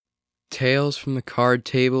Tales from the Card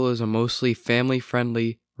Table is a mostly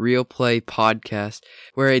family-friendly, real play podcast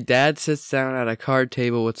where a dad sits down at a card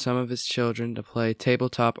table with some of his children to play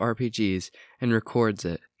tabletop RPGs and records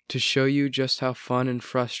it, to show you just how fun and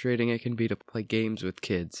frustrating it can be to play games with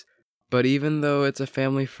kids. But even though it's a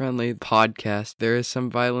family-friendly podcast, there is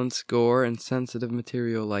some violence, gore, and sensitive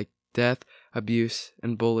material like death, abuse,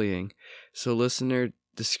 and bullying, so listener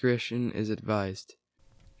discretion is advised.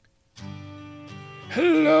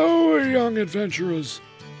 Hello, young adventurers.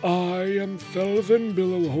 I am Felvin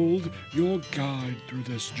Billowhold, your guide through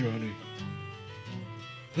this journey.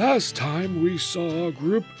 Last time we saw a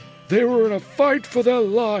group, they were in a fight for their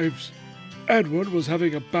lives. Edward was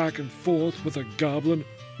having a back and forth with a goblin,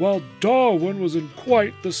 while Darwin was in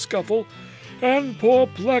quite the scuffle, and poor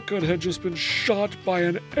Pleckard had just been shot by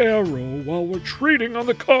an arrow while retreating on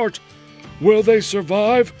the cart. Will they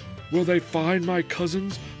survive? Will they find my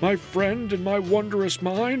cousins, my friend, and my wondrous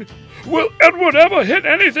mine? Will Edward ever hit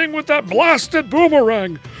anything with that blasted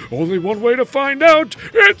boomerang? Only one way to find out.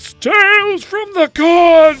 It's Tales from the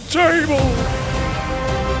Card Table!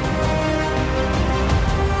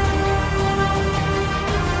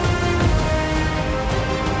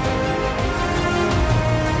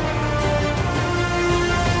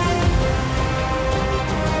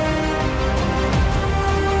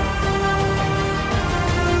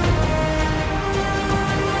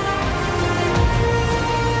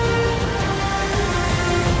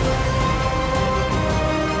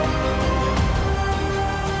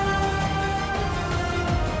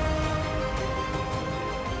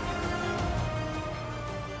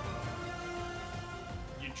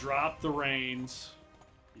 Drop the reins,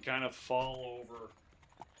 you kind of fall over,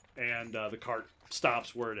 and the cart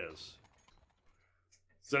stops where it is.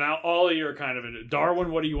 So now all of you are kind of in.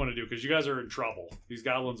 Darwin, what do you want to do? Because you guys are in trouble. These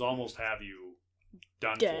goblins almost have you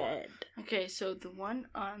done Dead. for. Okay, so the one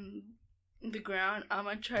on the ground, I'm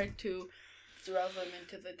gonna try to throw them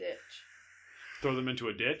into the ditch. Throw them into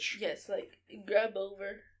a ditch? Yes, like grab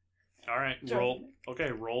over. All right, Throw roll. them.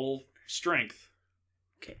 Okay, roll strength.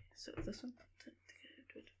 Okay, so this one.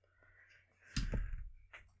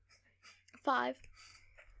 5.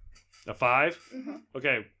 A 5? Mm-hmm.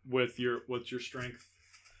 Okay, what's your strength?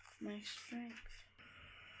 My strength.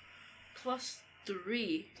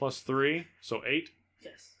 +3. Plus 3, so 8?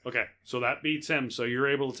 Yes. Okay, so that beats him. So you're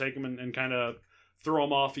able to take him and kind of throw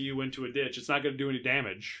him off of you into a ditch. It's not going to do any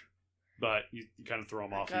damage, but you kind of throw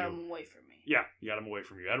him off Got of you. him away from me. Yeah, you got him away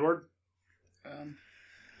from you. Edward? I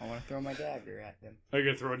want to throw my dagger at them. Oh, you're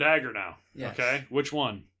going to throw a dagger now? Yes. Okay, which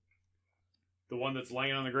one? The one that's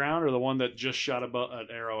laying on the ground or the one that just shot an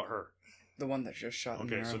arrow at her? The one that just shot an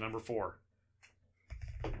Okay, arrow. so number 4.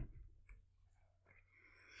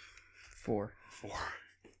 4. 4.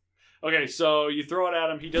 Okay, so you throw it at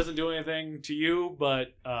him. He doesn't do anything to you,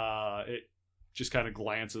 but it just kind of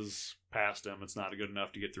glances past him. It's not good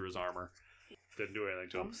enough to get through his armor. Didn't do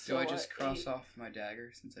anything to him. Do I just cross off my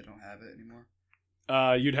dagger since I don't have it anymore?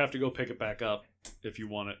 You'd have to go pick it back up if you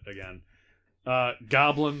want it again.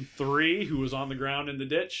 Goblin 3, who was on the ground in the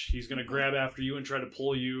ditch, he's going to grab after you and try to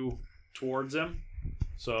pull you towards him.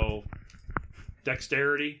 So,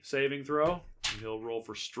 dexterity saving throw. And he'll roll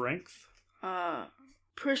for strength.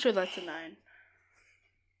 Pretty sure that's a 9.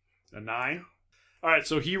 A 9. All right,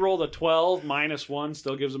 so he rolled a 12 minus 1,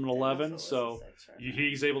 still gives him an 11. So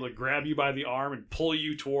he's able to grab you by the arm and pull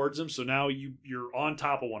you towards him. So now you're on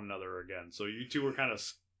top of one another again. So you two are kind of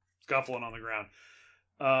scuffling on the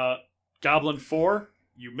ground. Goblin 4,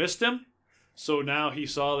 you missed him. So now he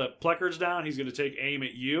saw that Pleckard's down. He's going to take aim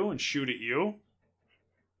at you and shoot at you.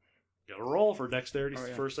 Got to roll for dexterity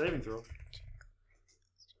first saving throw.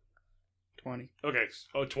 20. Okay.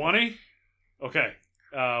 Oh, 20? Okay.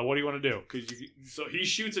 What do you want to do? So he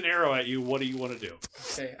shoots an arrow at you. What do you want to do?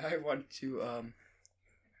 Okay, I want to,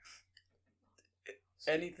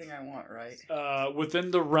 anything I want, right?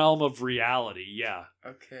 Within the realm of reality, yeah.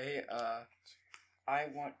 Okay, I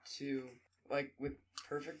want to, like, with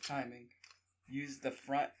perfect timing, hit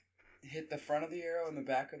the front of the arrow and the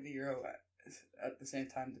back of the arrow at the same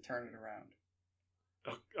time to turn it around.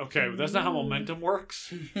 Okay, but that's not how momentum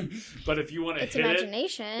works. But if you want to hit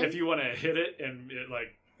imagination. if you want to hit it and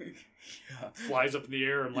it flies up in the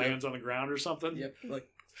air and lands on the ground or something. Yep.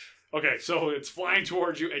 Okay, so it's flying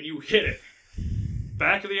towards you and you hit it.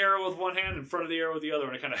 Back of the arrow with one hand, in front of the arrow with the other,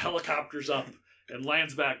 and it kind of helicopters up and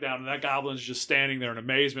lands back down, and that goblin's just standing there in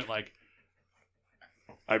amazement, like,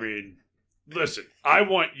 I mean, listen, I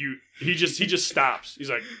want you. He just stops. He's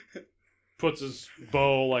like, puts his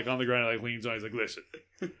bow on the ground, and leans on. He's like, listen,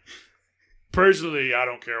 personally, I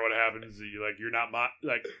don't care what happens. You're not my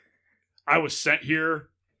I was sent here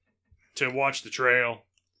to watch the trail.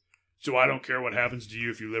 So I don't care what happens to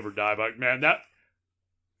you if you live or die. But man, that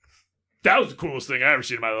was the coolest thing I ever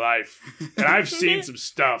seen in my life. And I've seen some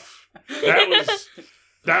stuff.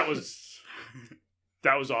 That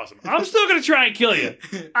was awesome. I'm still gonna try and kill you.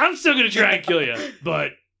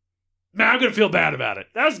 But man, I'm gonna feel bad about it.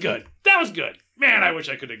 That was good. Man, I wish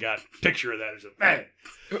I could have got a picture of that or something. Man.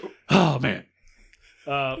 Oh man.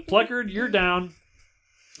 Pluckard, you're down.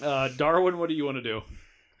 Darwin, what do you want to do?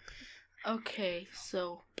 Okay,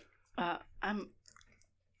 so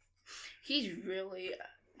he's really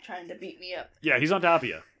trying to beat me up. Yeah, he's on top of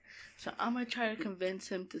you. So I'm gonna try to convince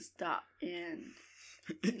him to stop and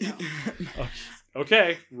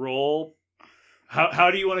Okay, roll. How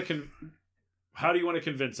do you want to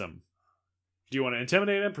convince him? Do you want to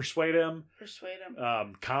intimidate him, persuade him,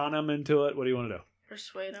 con him into it? What do you want to do?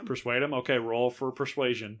 Persuade him. Okay, roll for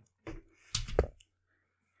persuasion.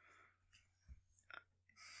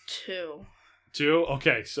 2. 2.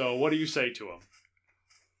 Okay, so what do you say to him?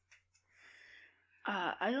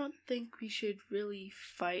 I don't think we should really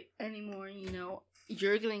fight anymore.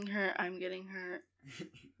 You're getting hurt. I'm getting hurt.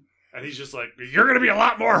 And he's just like, you're going to be a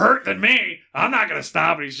lot more hurt than me. I'm not going to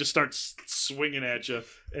stop. And he just starts swinging at you.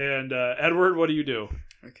 And Edward, what do you do?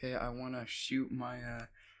 Okay, I want to shoot my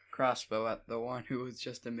crossbow at the one who was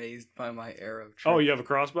just amazed by my arrow trick. Oh, you have a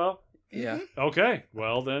crossbow? Yeah. Okay,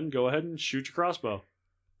 well then go ahead and shoot your crossbow.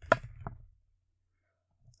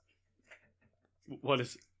 What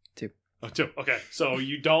is it? 2. Oh, 2. Okay, so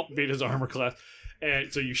you don't beat his armor class.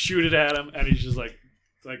 And so you shoot it at him, and he's just like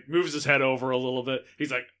moves his head over a little bit.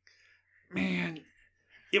 He's like, man,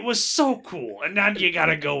 it was so cool, and now you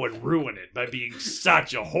gotta go and ruin it by being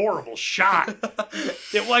such a horrible shot.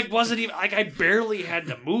 It wasn't even I barely had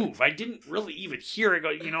to move. I didn't really even hear it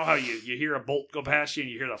go. You know how you hear a bolt go past you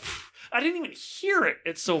and you hear the I didn't even hear it.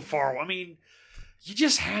 It's so far. I mean, you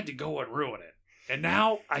just had to go and ruin it. And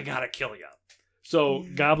now I gotta kill you. So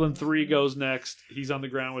Goblin 3 goes next. He's on the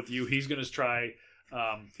ground with you. He's gonna try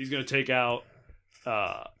he's gonna take out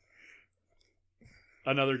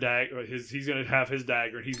another dagger. He's going to have his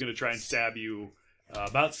dagger, and he's going to try and stab you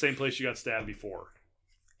about the same place you got stabbed before.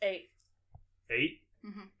 8. 8?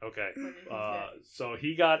 Mm-hmm. Okay. So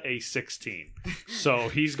he got a 16. So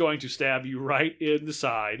he's going to stab you right in the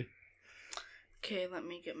side. Okay, let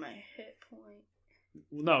me get my hit point.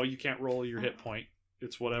 No, you can't roll your hit point.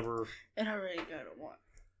 It's whatever. And I already got a 1.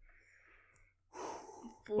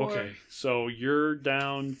 4. Okay, so you're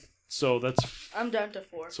down. So I'm down to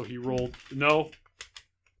 4. So he rolled. No.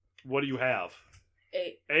 What do you have?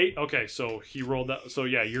 8. 8? Okay, so he rolled that. So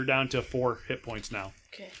yeah, you're down to 4 hit points now.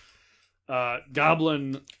 Okay.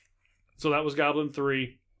 Goblin. So that was Goblin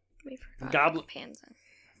 3. We forgot Goblin. Panzin.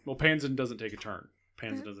 Well, Panzin doesn't take a turn.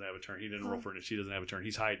 Panzin doesn't have a turn. He didn't roll for it. She doesn't have a turn.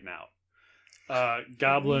 He's hiding out.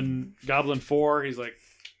 Goblin 4. He's like,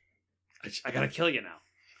 I gotta kill you now.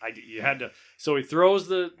 You had to. So he throws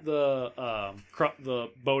the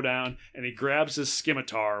bow down and he grabs his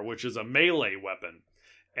scimitar, which is a melee weapon,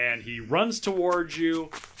 and he runs towards you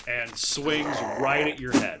and swings right at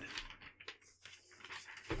your head.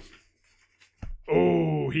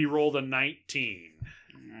 Oh, he rolled a 19.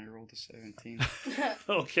 I rolled a 17.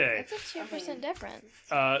 Okay. That's a 2%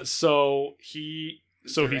 difference. So he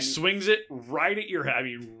swings it right at your head. I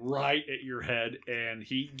mean, right at your head, and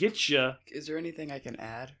he gets you. Is there anything I can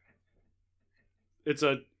add? It's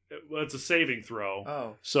a saving throw.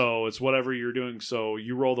 Oh. So it's whatever you're doing. So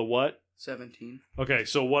you roll the what? 17. Okay.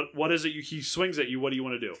 So what is it? He swings at you. What do you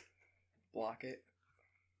want to do? Block it.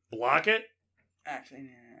 Block it? Actually,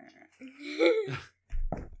 nah.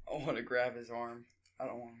 I want to grab his arm. I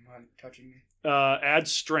don't want him touching me. Add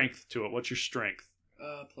strength to it. What's your strength?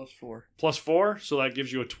 +4. +4, so that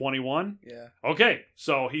gives you a 21. Yeah. Okay,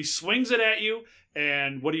 so he swings it at you,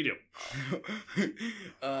 and what do you do?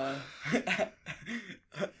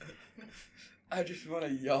 I just want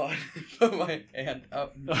to yawn and put my hand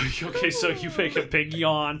up. Okay, so you make a big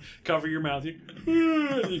yawn, cover your mouth,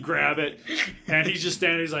 you grab it, and he's just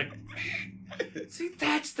standing. He's like, man, see,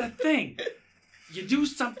 that's the thing. You do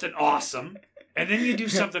something awesome, and then you do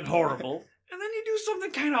something horrible. And then you do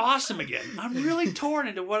something kind of awesome again. I'm really torn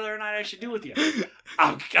into whether or not I should do with you.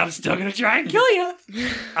 I'm still going to try and kill you.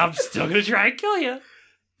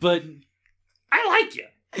 But I like you.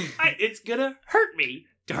 It's going to hurt me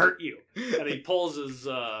to hurt you. And he pulls his...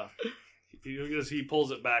 he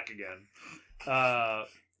pulls it back again.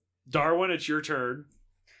 Darwin, it's your turn.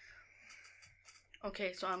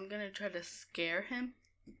 Okay, so I'm going to try to scare him.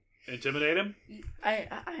 Intimidate him? I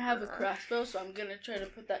have a crossbow, so I'm going to try to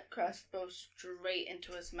put that crossbow straight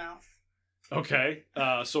into his mouth. Okay,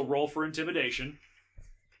 so roll for intimidation.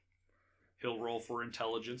 He'll roll for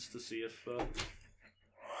intelligence to see if...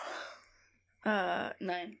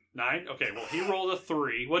 9. 9? Okay, well, he rolled a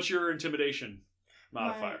 3. What's your intimidation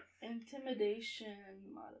modifier? My intimidation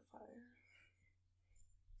modifier.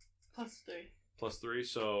 +3. +3,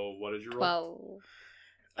 so what did you roll?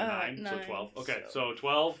 12. A 9, so 9, 12. Okay, so- so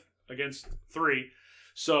 12 against 3.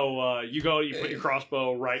 So you put your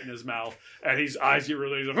crossbow right in his mouth, and his eyes get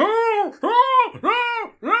really like, "Oh, oh,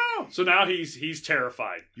 oh, oh." So now he's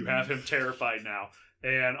terrified. You have him terrified now,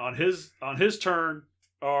 and on his turn,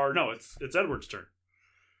 or no, it's Edward's turn.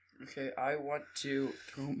 Okay, I want to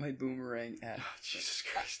throw my boomerang at Jesus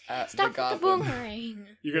Christ! at Stop the with the goblin. boomerang.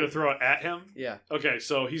 You're gonna throw it at him. Yeah. Okay,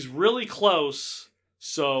 so he's really close.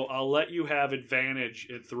 So I'll let you have advantage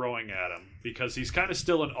in throwing at him because he's kind of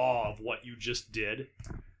still in awe of what you just did.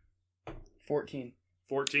 14.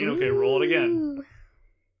 14. Okay, roll it again.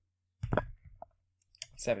 Ooh.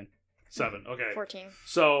 7. 7. Okay. 14.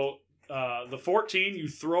 So the 14, you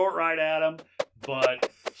throw it right at him, but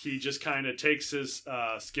he just kind of takes his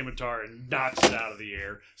scimitar and knocks it out of the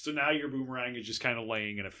air. So now your boomerang is just kind of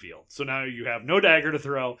laying in a field. So now you have no dagger to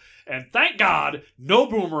throw, and thank God, no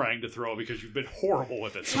boomerang to throw because you've been horrible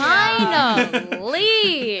with it. Finally!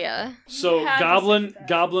 So You had to Goblin say that.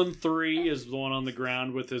 Goblin 3 is the one on the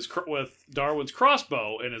ground with with Darwin's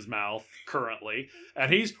crossbow in his mouth currently,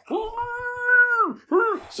 and he's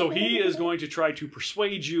so he is going to try to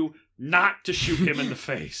persuade you not to shoot him in the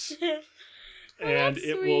face. And that's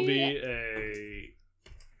it will be sweet. a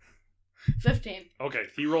 15. okay.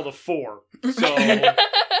 He rolled a 4,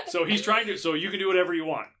 so he's trying to. So you can do whatever you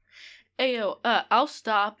want. Ayo, I'll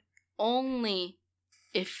stop only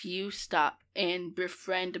if you stop and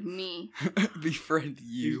befriend me. Befriend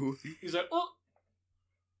you. He's like, oh,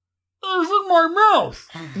 it's in my mouth.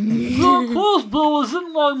 Your crossbow is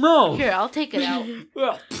in my mouth. Here, I'll take it out.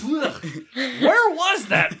 Well, where was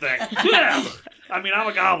that thing? Yeah. I mean, I'm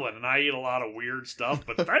a goblin and I eat a lot of weird stuff,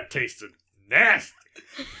 but that tasted nasty.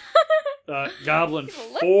 Goblin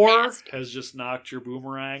Look 4 nasty. has just knocked your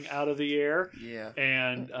boomerang out of the air, Yeah.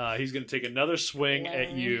 and he's going to take another swing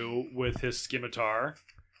at you with his scimitar.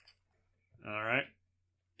 All right.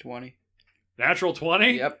 20. Natural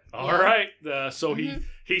 20? Yep. All Yeah. right. So Mhm.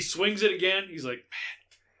 he swings it again. He's like, man,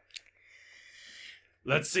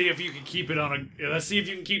 let's see if you can keep it let's see if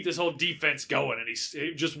you can keep this whole defense going. And he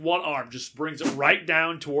just one arm just brings it right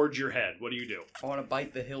down towards your head. What do you do? I want to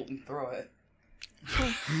bite the hilt and throw it.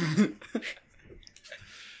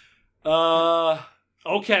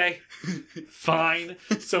 Okay. Fine.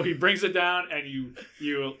 So he brings it down and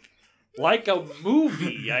you like a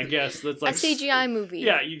movie, I guess. That's A like CGI movie.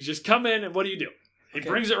 Yeah, you just come in and what do? He Okay.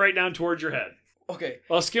 brings it right down towards your head. Okay.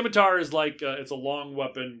 Well, a scimitar is like it's a long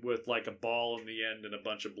weapon with like a ball in the end and a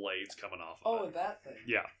bunch of blades coming off of Oh, it. that thing.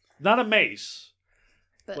 Yeah, not a mace.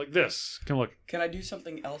 But- Like this. Come look. Can I do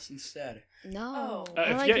something else instead? No. Oh.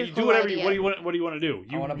 I If, like yeah, your you do whole whatever. idea. What do you want? What do you want to do?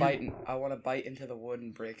 I want to I want to bite into the wood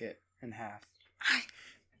and break it in half.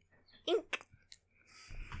 Ink.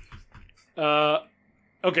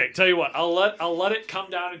 Okay. Tell you what. I'll let it come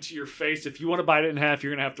down into your face. If you want to bite it in half,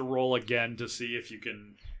 you're gonna have to roll again to see if you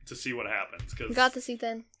can see what happens. Cause Got this,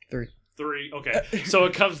 Ethan. 3. 3. Okay. So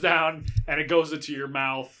it comes down and it goes into your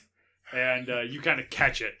mouth, and you kind of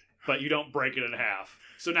catch it, but you don't break it in half.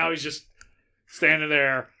 So now he's just standing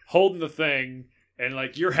there holding the thing, and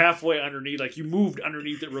like you're halfway underneath, like you moved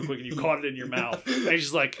underneath it real quick, and you caught it in your mouth. And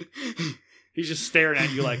he's just staring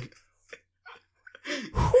at you like,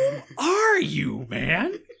 "Who are you,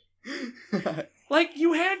 man? Like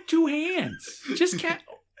you had 2 hands, just can't."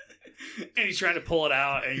 And he's trying to pull it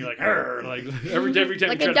out, and you're like, "Arr," like every time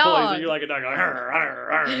Like you try a to pull it, dog. you're like a dog, like, "Arr,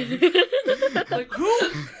 arr, arr." Like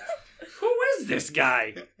who is this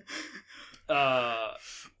guy?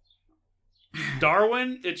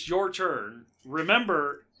 Darwin, it's your turn.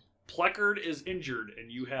 Remember, Pleckard is injured,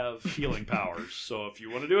 and you have healing powers. So if you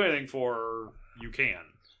want to do anything for her, you can,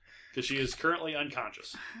 because she is currently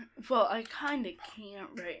unconscious. Well, I kind of can't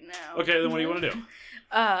right now. Okay, then what do you want to do?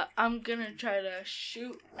 I'm gonna try to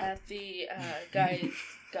shoot at the guy's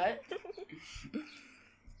gut.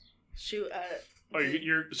 Shoot at. Oh, the-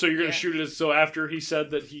 you're gonna Yeah. shoot it. So after he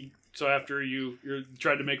said that after you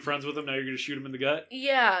tried to make friends with him, now you're gonna shoot him in the gut.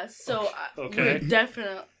 Yeah. So Okay.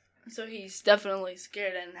 So he's definitely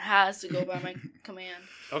scared and has to go by my command.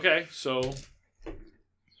 Okay, so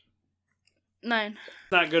 9.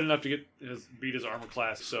 not good enough to beat his armor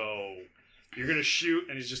class. So you're gonna shoot,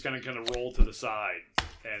 and he's just gonna kind of roll to the side,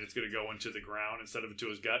 and it's gonna go into the ground instead of into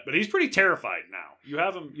his gut. But he's pretty terrified now. You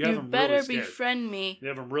have him. You have him better really scared. befriend me. You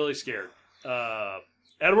have him really scared.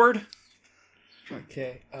 Edward.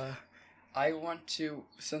 Okay. I want to,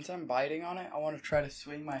 since I'm biting on it, I want to try to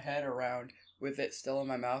swing my head around with it still in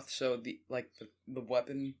my mouth, so the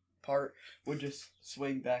weapon part would just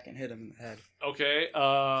swing back and hit him in the head. Okay,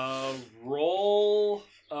 roll.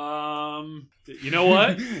 You know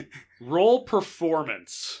what? Roll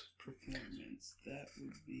performance. Performance. That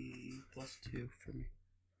would be +2 for me.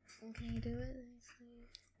 Can you do it?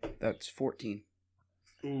 That's 14.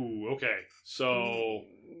 Ooh, okay. So,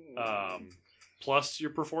 plus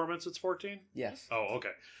your performance, it's 14? Yes. Oh,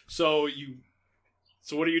 okay. So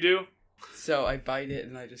what do you do? So I bite it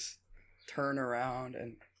and I just turn around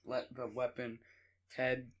and let the weapon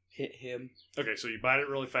head hit him. Okay, so you bite it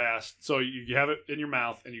really fast. So you have it in your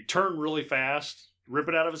mouth, and you turn really fast, rip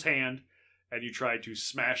it out of his hand, and you try to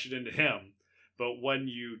smash it into him. But when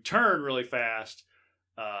you turn really fast,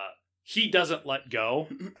 he doesn't let go,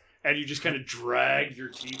 and you just kind of drag your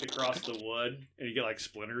teeth across the wood, and you get like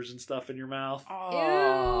splinters and stuff in your mouth.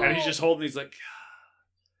 Ew. And he's just holding these like,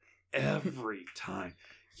 every time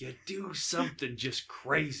you do something just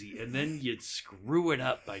crazy, and then you'd screw it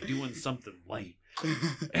up by doing something lame.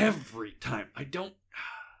 Every time.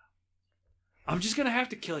 I'm just gonna have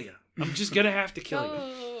to kill you. I'm just gonna have to kill you.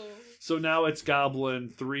 Oh. So now it's Goblin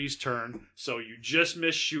 3's turn. So you just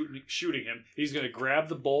missed shooting him. He's gonna grab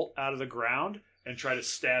the bolt out of the ground and try to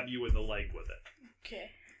stab you in the leg with it. Okay.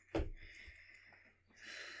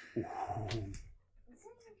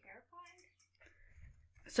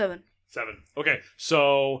 Seven. 7. Okay,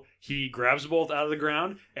 so he grabs the bolt out of the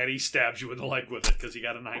ground and he stabs you in the leg with it because he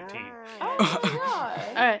got a 19. Oh my god.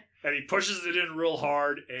 Alright. And he pushes it in real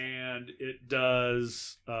hard, and it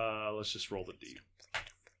does. Let's just roll the D.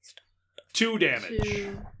 2 damage.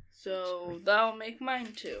 2. So that'll make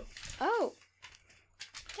mine 2. Oh.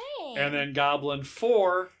 Dang. And then Goblin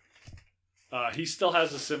 4, he still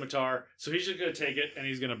has the scimitar, so he's just gonna take it and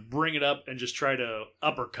he's gonna bring it up and just try to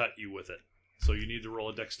uppercut you with it. So you need to roll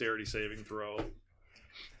a dexterity saving throw.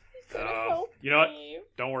 You know what?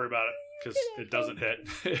 Don't worry about it because it doesn't hit.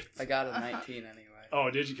 I got a 19 anyway.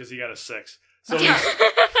 Oh, did you? Because he got a 6. So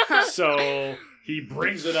so he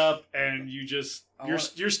brings it up, and you just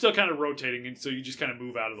you're still kind of rotating, and so you just kind of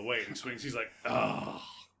move out of the way. And he swings. He's like, "Oh,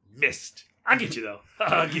 missed. I'll get you though.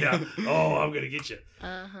 Yeah. Oh, I'm gonna get you."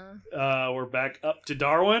 We're back up to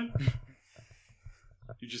Darwin.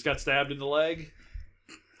 You just got stabbed in the leg.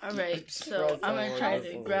 Alright, so I'm gonna try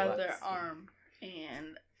to grab their arm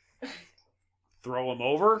and Throw him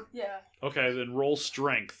over. yeah. Okay, then roll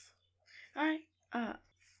strength. Alright. Oh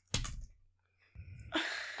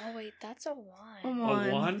wait, that's a 1.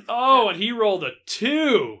 A 1. Oh, and he rolled a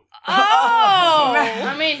 2. Oh!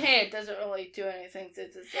 I mean, hey, it doesn't really do anything.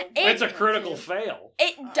 It's a critical fail.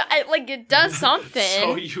 It does something.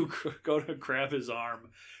 So you go to grab his arm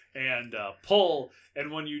and pull,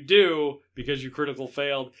 and when you do, because you critical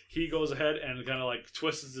failed, he goes ahead and kind of like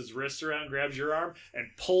twists his wrist around, grabs your arm, and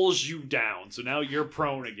pulls you down. So now you're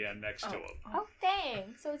prone again next to him. Oh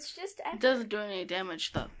dang! So it's just It doesn't do any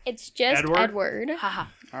damage though. It's just Edward. Haha.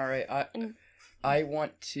 All right, I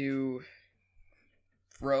want to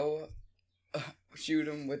shoot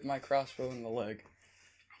him with my crossbow in the leg.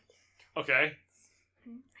 Okay.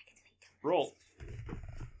 Roll.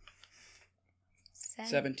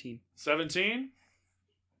 17. 17?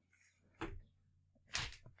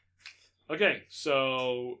 Okay,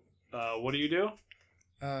 so what do you do?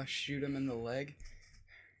 Shoot him in the leg.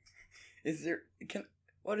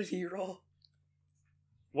 What did he roll?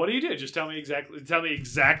 What do you do? Just tell me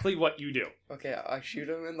exactly what you do. Okay, I shoot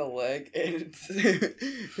him in the leg, and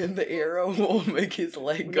and the arrow will make his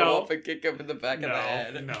leg go No. up and kick him in the back of the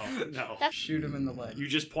head. No. Shoot him in the leg. You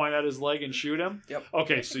just point at his leg and shoot him? Yep.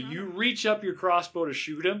 Okay, so you reach up your crossbow to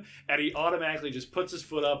shoot him, and he automatically just puts his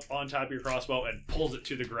foot up on top of your crossbow and pulls it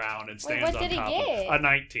to the ground and stands what on did he top get? of a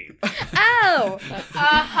 19. Ow!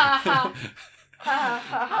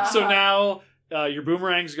 So now your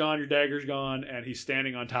boomerang's gone, your dagger's gone, and he's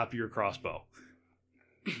standing on top of your crossbow.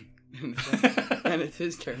 And it's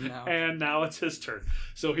his turn now. And now it's his turn.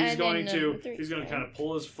 So he's And going then to number 3's he's going to turn. kind of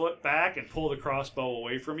pull his foot back and pull the crossbow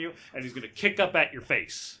away from you, and he's going to kick up at your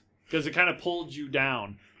face because it kind of pulled you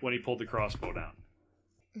down when he pulled the crossbow down.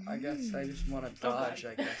 I guess I just want to dodge,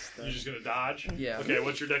 I guess. Then. You're just going to dodge? Yeah. Okay,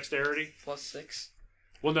 what's your dexterity? +6?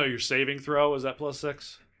 Well, no, your saving throw, is that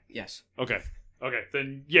 +6? Yes. Okay,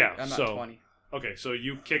 then yeah. I'm at so 20. okay, so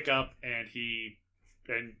you kick up, and he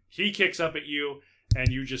kicks up at you, and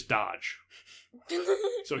you just dodge.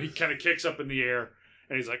 So he kind of kicks up in the air,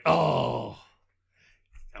 and he's like, "Oh,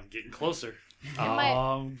 I'm getting closer.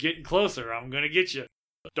 I'm getting closer. I'm gonna get you."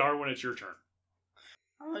 Darwin, it's your turn.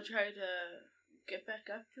 I'm gonna try to get back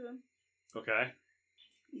up to him, Okay.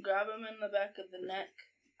 grab him in the back of the neck,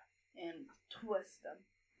 and twist him.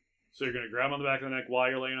 So you're gonna grab him on the back of the neck while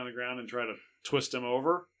you're laying on the ground and try to twist him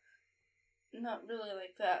over. not really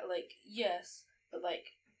like that. Like, yes, but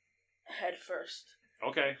like, head first.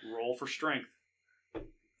 Okay, roll for strength.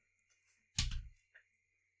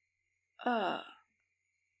 That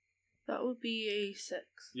would be a 6.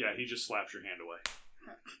 Yeah, he just slaps your hand away.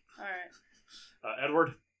 Alright.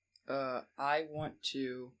 Edward? I want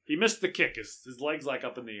to... He missed the kick. His leg's like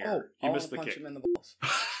up in the air. He I missed the punch kick. him in the balls.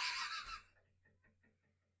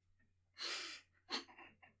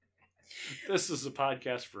 This is a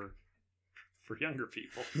podcast for younger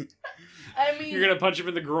people. I mean... You're going to punch him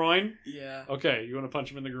in the groin? Yeah. Okay, you want to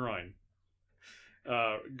punch him in the groin.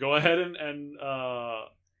 Go ahead and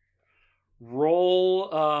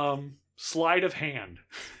roll sleight of hand.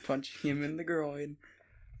 Punching him in the groin.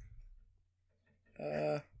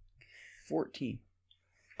 14.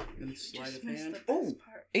 And sleight Just of missed hand. the best Oh,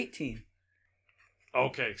 part. 18.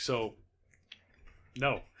 Okay, so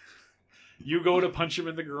no. You go to punch him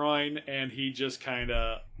in the groin, and he just kind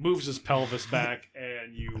of moves his pelvis back,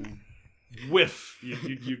 and you whiff.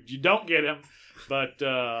 You don't get him, but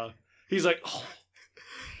he's like, oh.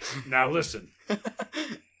 Now listen.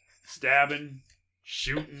 Stabbing,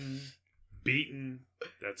 shooting, beating,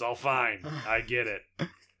 that's all fine. I get it.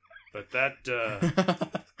 But that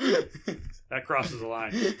crosses the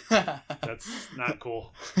line. That's not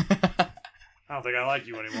cool. I don't think I like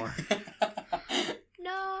you anymore.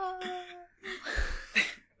 No.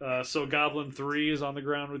 So Goblin 3 is on the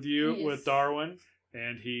ground with you, Yes. with Darwin,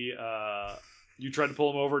 and he, you try to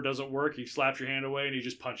pull him over, it doesn't work, he slaps your hand away, and he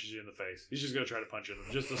just punches you in the face. He's just going to try to punch you.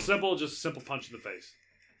 Just a simple punch in the face.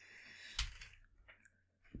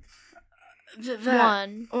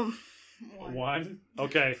 One. One?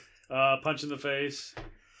 Okay. Punch in the face.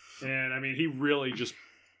 And, I mean, he really just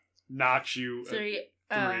knocks you. 3.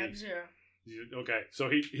 3. 0. Okay, so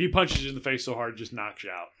he punches you in the face so hard, it just knocks you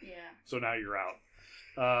out. Yeah. So now you're out.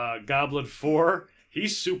 Goblin 4,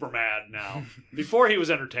 he's super mad now. Before he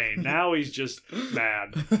was entertained, now he's just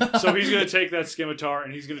mad. So he's going to take that scimitar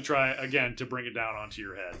and he's going to try again to bring it down onto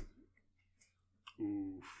your head.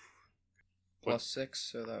 Oof. Plus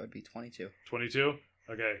 6, so that would be 22. 22?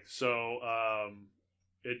 Okay, so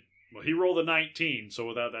he rolled a 19, so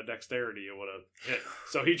without that dexterity it would have hit.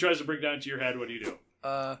 So he tries to bring it down to your head. What do you do?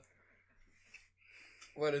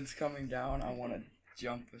 When it's coming down, I want to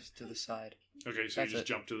jump us to the side. Okay, so That's you just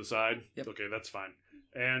it. jump to the side? Yep. Okay, that's fine.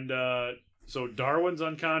 And so Darwin's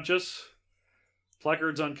unconscious.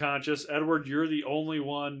 Plecard's unconscious. Edward, you're the only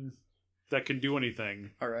one that can do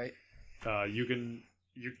anything. All right. You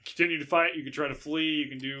continue to fight. You can try to flee. You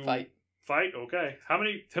can do... Fight? Okay. How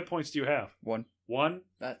many hit points do you have? 1. 1?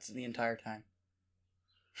 That's the entire time.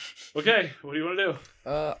 Okay, what do you want to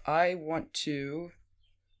do? I want to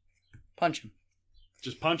punch him.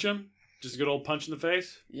 Just punch him? Just a good old punch in the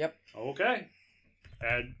face? Yep. Okay.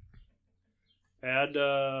 Add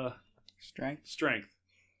Strength.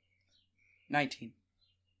 19.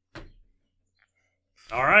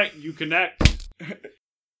 All right, you connect.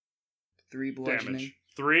 3 bludgeoning. Damage.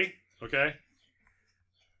 3? Okay.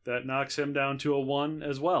 That knocks him down to a 1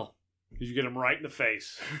 as well. You get him right in the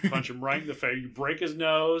face. Punch him right in the face. You break his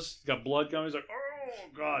nose. He's got blood coming. He's like, oh,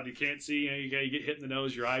 God. You can't see. You get hit in the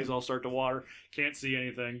nose. Your eyes all start to water. Can't see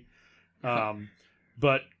anything.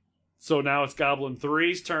 But, so now it's Goblin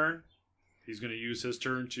 3's turn. He's going to use his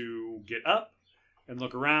turn to get up and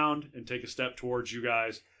look around and take a step towards you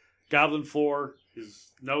guys. Goblin 4,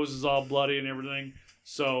 his nose is all bloody and everything.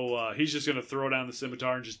 So he's just going to throw down the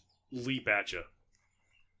scimitar and just leap at you.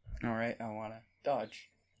 All right, I want to dodge.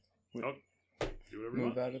 Do whatever you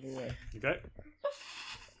Move want. out of the way. Okay.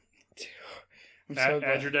 I'm so Add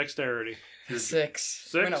glad. your dexterity. 6.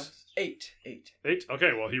 6? No, 8. 8?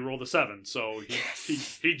 Okay, well, he rolled a 7. So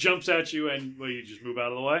he jumps at you and you just move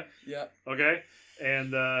out of the way. Yeah. Okay.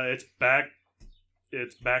 And it's back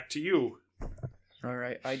to you. All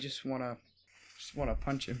right, I just want to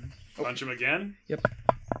punch him. Punch him again. Yep.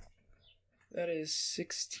 That is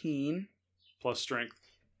 16. Plus strength.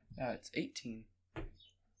 It's 18.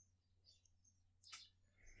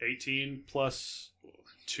 18 plus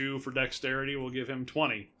 2 for dexterity will give him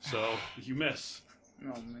 20. So you miss.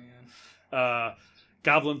 Oh, man.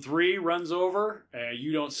 Goblin 3 runs over.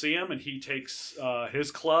 You don't see him, and he takes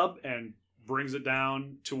his club and brings it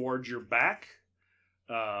down towards your back.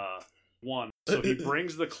 1. So he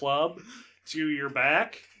brings the club to your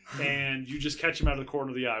back, and you just catch him out of the corner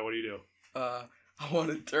of the eye. What do you do? I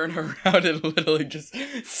want to turn around and literally just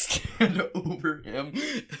stand over him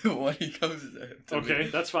when he comes to Okay, me.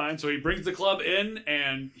 that's fine. So he brings the club in,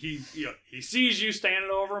 and he sees you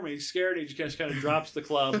standing over him. And he's scared. He just kind of drops the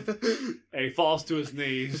club, and he falls to his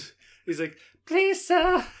knees. He's like, "Please,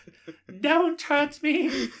 sir, don't hurt me,"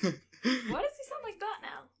 Why does he sound like that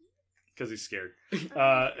now? because he's scared.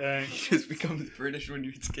 And He just becomes British when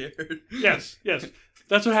you're scared. yes.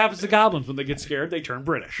 That's what happens to goblins when they get scared. They turn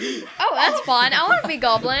British. Oh, that's fun. I want to be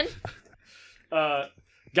goblin.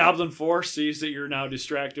 Goblin 4 sees that you're now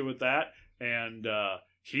distracted with that, and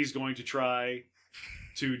he's going to try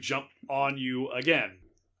to jump on you again.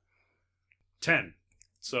 10.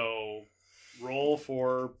 So roll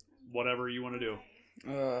for whatever you want to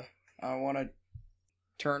do. I want to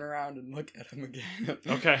turn around and look at him again.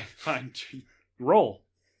 Okay, fine. Roll.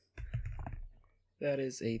 That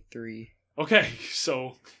is a 3. Okay,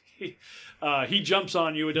 so he jumps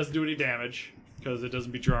on you. It doesn't do any damage because it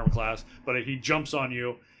doesn't beat your armor class, but he jumps on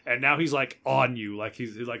you, and now he's like on you, like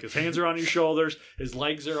he's like his hands are on your shoulders, his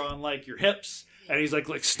legs are on like your hips, and he's like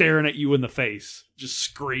staring at you in the face, just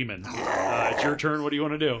screaming. It's your turn. What do you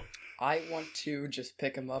want to do? I want to just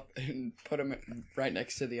pick him up and put him right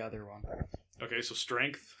next to the other one. Okay, so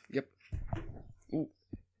strength Yep. Ooh.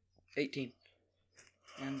 18.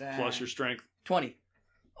 And then plus your strength. 20.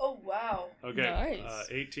 Oh, wow. Okay, Nice.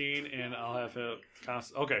 18, and I'll have a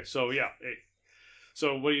constant. Okay, so yeah, 8.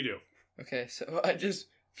 So what do you do? Okay, so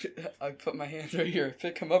I put my hands right here,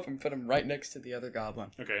 pick him up, and put him right next to the other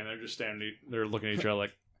goblin. Okay, and they're just standing. They're looking at each other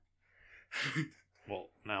like, well,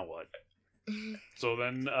 now what? So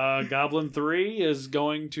then, Goblin 3 is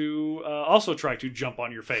going to also try to jump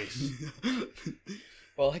on your face.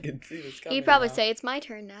 Well, I can see this coming. He'd probably now. say it's my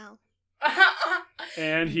turn now.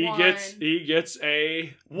 And he One. gets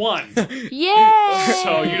a 1. Yay!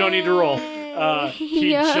 So you don't need to roll.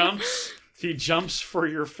 He Yeah. jumps for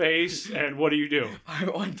your face, and what do you do? I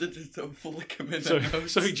wanted to just flick him in So, the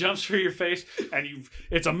nose. so he jumps for your face, and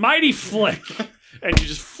it's a mighty flick, and you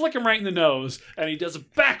just flick him right in the nose, and he does a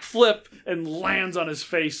backflip and lands on his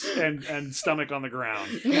face and stomach on the ground.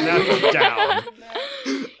 And now he's down.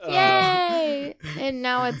 Yay! And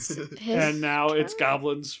now it's his. And now it's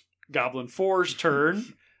turn. Goblin 4's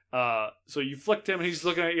turn. So you flicked him, and he's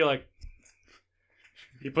looking at you like.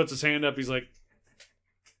 He puts his hand up. He's like,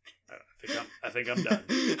 I think I'm done.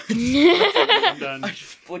 I'm done. I just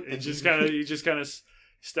flicked He him. just kind of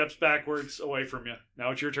steps backwards away from you.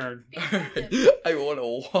 Now it's your turn. Alright. I want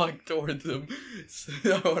to walk towards him.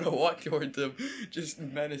 Just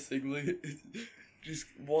menacingly. Just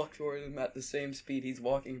walk towards him at the same speed he's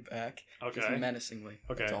walking back. Just Okay. menacingly.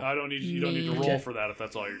 Okay. That's all. You don't need to roll Okay. for that if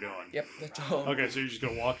that's all you're doing. Yep, that's all. Okay, so you're just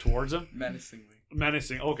gonna walk towards him, Menacingly.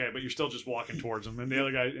 menacing. Okay, but you're still just walking towards him, and the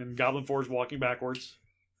other guy, and Goblin 4 is walking backwards.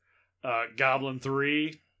 Goblin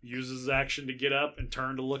 3 uses his action to get up and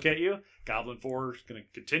turn to look at you. Goblin 4 is gonna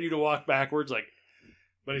continue to walk backwards,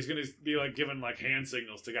 but he's gonna be like giving like hand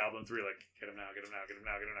signals to Goblin 3, like get him now, get him now, get him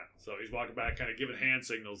now, get him now. So he's walking back, kind of giving hand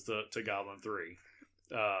signals to Goblin 3.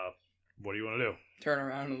 What do you want to do? Turn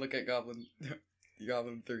around and look at Goblin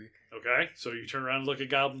 3. Okay, so you turn around and look at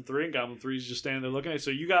Goblin 3, and Goblin 3 is just standing there looking at you.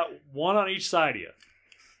 So you got one on each side of you.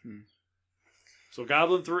 So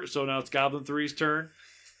now it's Goblin 3's turn.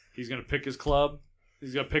 He's going to pick his club.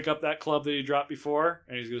 He's going to pick up that club that he dropped before,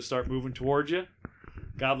 and he's going to start moving towards you.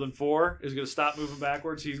 Goblin 4 is going to stop moving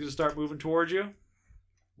backwards. He's going to start moving towards you.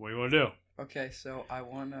 What do you want to do? Okay, so I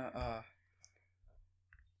want to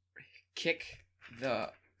kick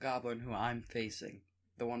the goblin who I'm facing.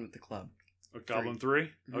 The one with the club. Goblin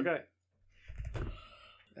 3? Mhm. Okay.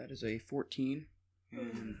 That is a 14.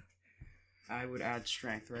 And I would add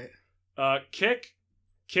strength, right?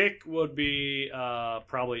 Kick would be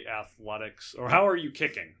probably athletics. Or how are you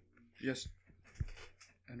kicking? Just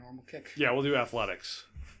a normal kick. Yeah, we'll do athletics.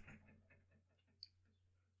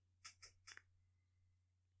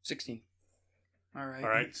 16. All right. All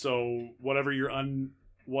right. So whatever your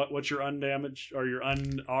what's your undamaged or your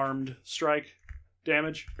unarmed strike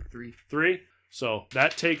damage? 3. 3. So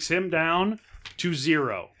that takes him down to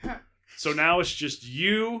 0. So now it's just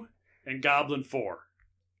you and Goblin 4.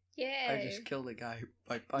 Yay! I just killed a guy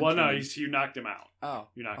by punching Well, no, him. you knocked him out. Oh.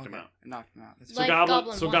 You knocked him okay. out. I knocked him out. That's So Like Goblin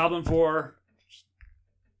 1. Goblin 4.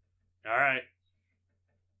 All right.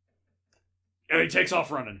 And he takes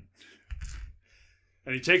off running.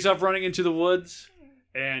 And he takes off running into the woods.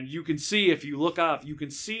 And you can see, if you look off, you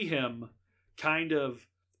can see him kind of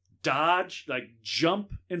dodge, like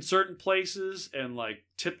jump in certain places and like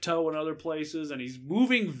tiptoe in other places. And he's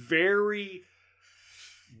moving very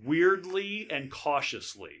weirdly and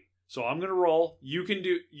cautiously. So I'm going to roll. You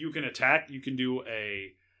can attack. You can do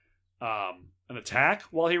an attack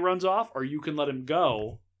while he runs off, or you can let him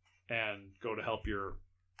go and go to help your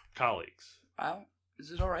colleagues.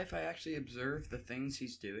 Is it alright if I actually observe the things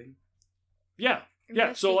he's doing? Yeah.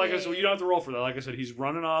 Yeah, so like I said, Investigate. you don't have to roll for that. Like I said, he's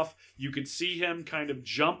running off. You can see him kind of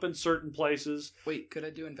jump in certain places. Wait, could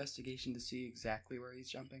I do investigation to see exactly where he's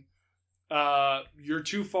jumping? You're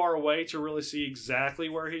too far away to really see exactly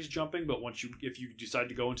where he's jumping, but if you decide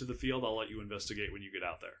to go into the field, I'll let you investigate when you get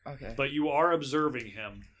out there. Okay. But you are observing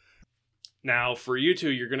him. Now, for you two,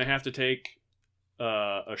 you're going to have to take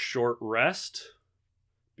a short rest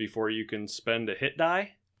before you can spend a hit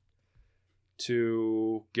die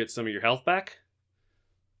to get some of your health back.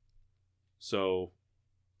 So,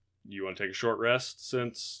 you want to take a short rest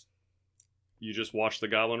since you just watched the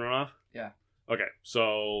goblin run off? Yeah. Okay,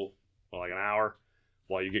 so like an hour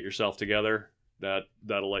while you get yourself together.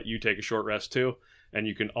 That'll let you take a short rest too, and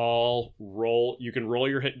you can all roll. You can roll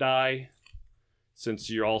your hit die. Since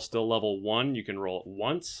you're all still level 1, you can roll it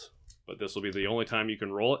once, but this will be the only time you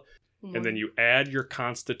can roll it. And then you add your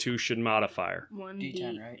Constitution modifier.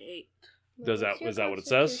 1d8. right? Is that what it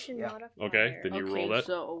says? Yeah. Okay, then you roll that.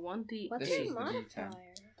 So a 1d8. What's This your is the modifier? D10.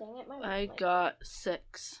 Dang it, my I mic. got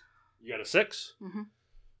 6. You got a 6. Mm-hmm.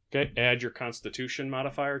 Okay, add your Constitution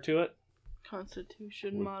modifier to it.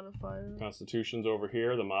 Constitution With- modifier. Constitution's over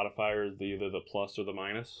here. The modifier is either the plus or the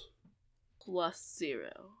minus. +0.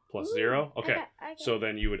 Plus Ooh, 0. I Okay. got So it.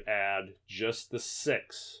 then you would add just the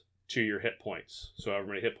 6 to your hit points. So however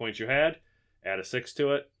many hit points you had, add a 6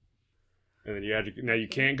 to it. And then now you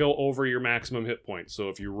can't go over your maximum hit points. So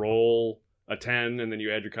if you roll a 10 and then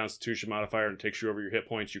you add your Constitution modifier and it takes you over your hit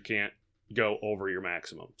points, you can't go over your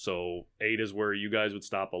maximum. So 8 is where you guys would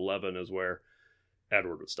stop. 11 is where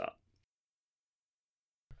Edward would stop.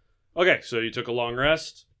 Okay, so you took a long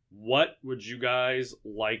rest. What would you guys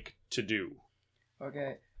like to do?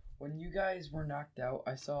 Okay. When you guys were knocked out,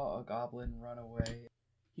 I saw a goblin run away.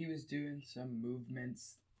 He was doing some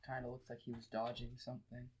movements. Kind of looks like he was dodging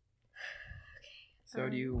something. So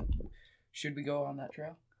should we go on that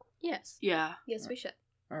trail? Yes. Yeah. Yes, we should.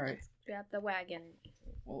 All right. Let's grab the wagon.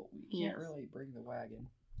 Well, we can't Yes. really bring the wagon.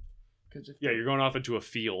 Cause if Yeah, you're going off into a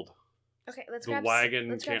field. Okay, let's The grab. wagon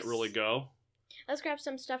let's can't grab really go. Let's grab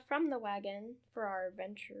some stuff from the wagon for our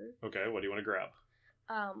adventure. Okay, what do you want to grab?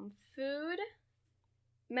 Food,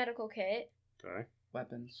 medical kit. Okay.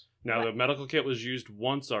 weapons. Now, What? the medical kit was used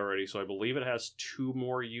once already, so I believe it has 2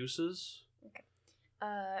 more uses.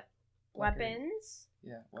 Weapons.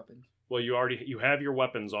 Yeah, weapons. Well, you have your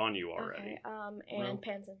weapons on you already. Okay. And Rope.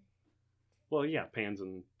 Pansin. Well, yeah,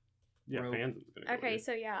 Pansin. Yeah, Rope. Pansin's gonna go Okay, with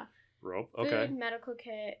so yeah. you. Rope. Food, Okay. medical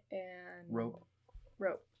kit, and Rope.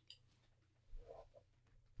 Rope.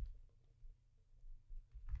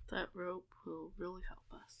 That rope will really help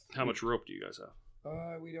us. How much rope do you guys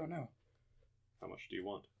have? We don't know. How much do you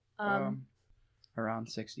want? Around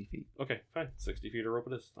 60 feet. Okay, fine. 60 feet of rope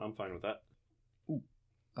it is. I'm fine with that.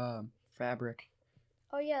 Fabric,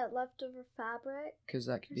 Oh yeah, leftover fabric. because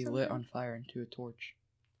that could Or be lit something? on fire into a torch.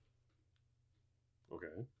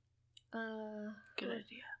 Okay. Good what-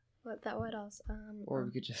 idea. What else? Or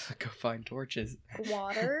we could just go find torches.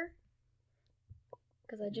 Water.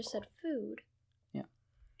 Because I just said food.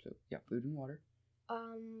 So, yeah, food and water.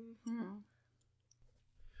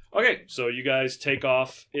 Okay, so you guys take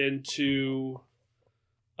off into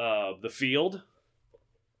the field.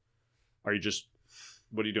 Are you just...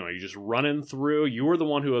 What are you doing? Are you just running through? You were the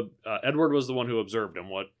one who... Edward was the one who observed him.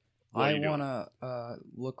 What are I you doing? want to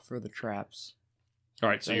look for the traps. All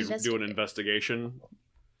right, so you do an Investigate. investigation.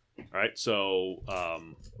 All right, so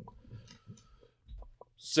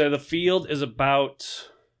the field is about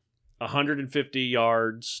 150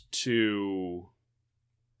 yards to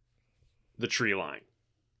the tree line.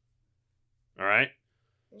 All right,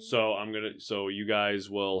 so you guys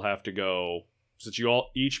will have to go, since you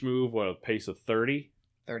all each move at a pace of 30,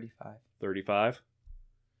 35. 35.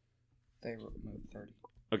 They moved 30.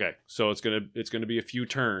 Okay, so it's gonna be a few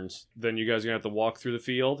turns. Then you guys are gonna have to walk through the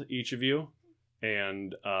field, each of you,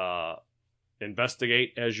 and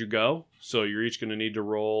investigate as you go. So you're each gonna need to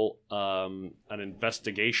roll an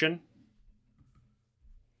investigation.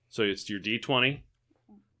 So it's your D20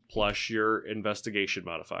 plus your investigation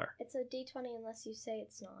modifier. It's a D20 unless you say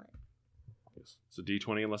it's not. Yes. It's a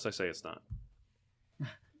D20 unless I say it's not. It's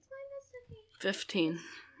my investigation. 15.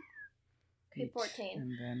 Okay, 8, 14.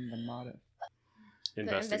 And then the mod. The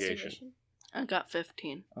Investigation. I got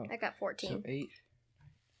 15. Oh, I got 14. so 8,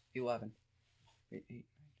 11. 8.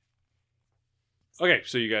 Okay,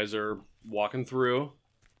 so you guys are walking through,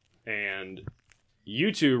 and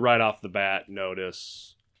you two right off the bat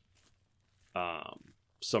notice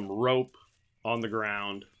some rope on the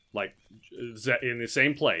ground, like in the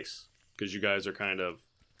same place, because you guys are kind of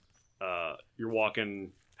you're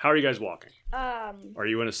walking. How are you guys walking? Are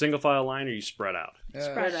you in a single file line, or are you spread out?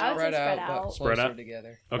 Spread out. I would say spread but out. closer Spread out?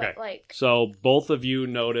 together. Okay, But, like, so both of you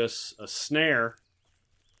notice a snare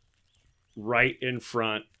right in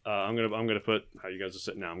front. I'm gonna put how you guys are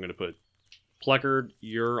sitting now. I'm gonna put Pleckard,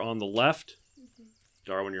 you're on the left.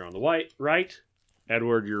 Darwin, you're on the right.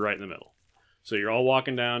 Edward, you're right in the middle. So you're all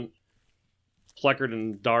walking down. Pleckard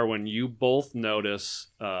and Darwin, you both notice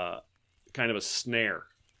kind of a snare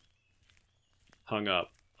hung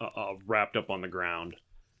up, wrapped up on the ground.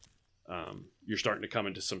 You're starting to come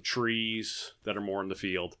into some trees that are more in the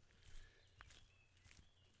field.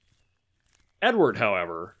 Edward,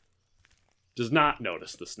 however, does not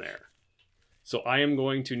notice the snare. So I am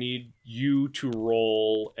going to need you to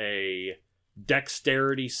roll a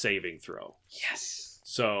dexterity saving throw. Yes.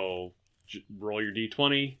 So roll your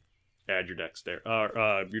d20, add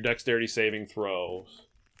your dexterity saving throws.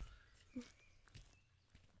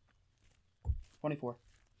 24.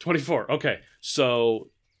 24. Okay. So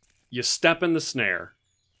you step in the snare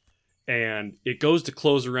and it goes to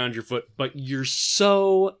close around your foot, but you're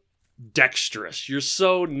so dexterous, you're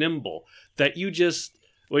so nimble that you just,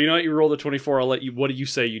 well, you know what? You roll the 24. I'll let you, what do you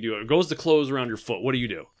say you do? It goes to close around your foot. What do you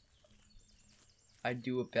do? I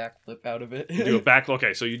do a backflip out of it. You do a back.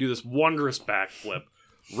 Okay, so you do this wondrous backflip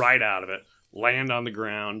right out of it, land on the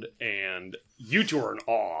ground, and you two are in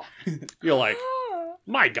awe. You're like,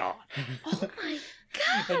 my God. Oh my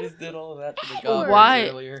I god! just did all of that to the Edward. goblins Why?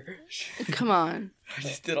 earlier. Come on. I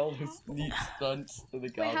just did all those neat stunts to the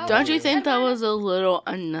goblins. how Don't you old think is that Edward? was a little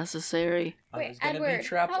unnecessary? I Wait, was gonna Edward, be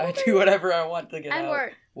trapped. how I old are do you? whatever I want to get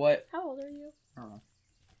Edward, out. What? how old are you?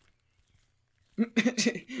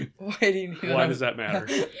 Why do you need Why does that matter?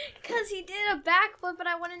 Because he did a backflip, but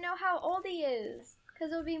I want to know how old he is.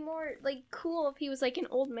 Because it would be more like cool if he was like an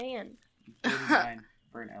old man. 39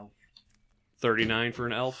 for an elf. 39 for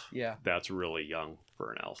an elf? Yeah. That's really young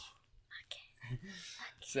for an elf.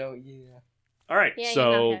 So yeah. All right, Yeah, you're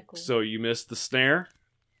so not that cool. so you missed the snare,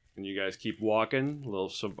 and you guys keep walking.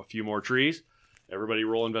 A few more trees. Everybody,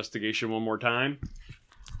 roll investigation one more time.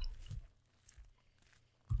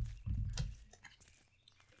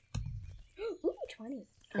 Ooh, 20.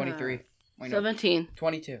 23. Wait, no. 17.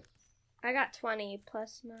 22. I got 20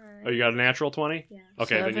 plus 9. Oh, you got a natural 20? Yeah.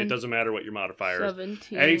 Okay, then it Seven. doesn't matter what your modifier is.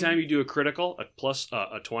 17. Anytime you do a critical, a plus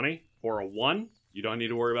a 20 or a 1, you don't need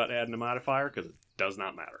to worry about adding a modifier because it does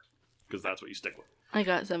not matter. Because that's what you stick with. I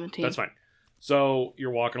got 17. That's fine. So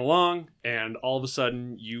you're walking along, and all of a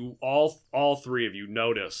sudden, you all three of you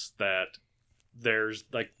notice that there's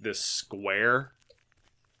like this square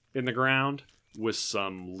in the ground with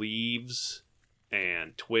some leaves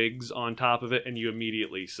and twigs on top of it, and you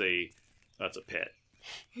immediately see that's a pit.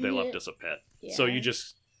 They left us a pit. So you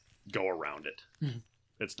just go around it.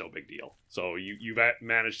 It's no big deal. So you've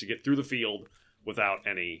managed to get through the field without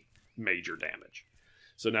any major damage.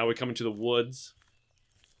 So now we come into the woods,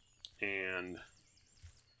 and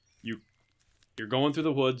you're going through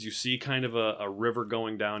the woods. You see kind of a river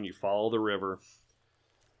going down. You follow the river,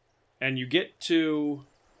 and you get to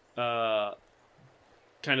kind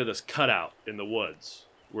of this cutout in the woods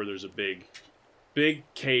where there's a big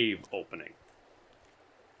cave opening.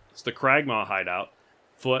 It's the Cragmaw hideout,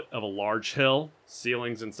 foot of a large hill,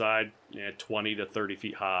 ceilings inside 20 to 30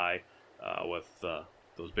 feet high, with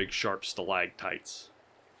those big sharp stalactites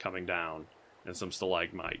coming down and some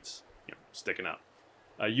stalagmites sticking up.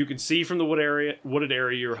 You can see from the wooded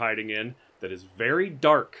area you're hiding in that is very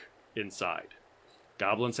dark inside.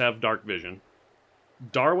 Goblins have dark vision.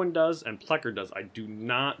 Darwin does, and Pleckard does. I do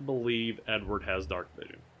not believe Edward has dark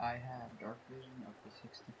vision. I have dark vision up to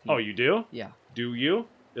 60 feet. Oh, you do? Yeah. Do you?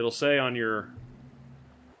 It'll say on your...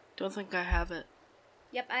 Don't think I have it.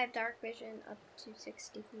 Yep, I have dark vision up to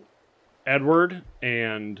 60 feet. Edward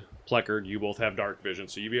and Pleckard, you both have dark vision,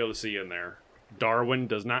 so you'll be able to see in there. Darwin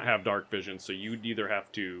does not have dark vision, so you'd either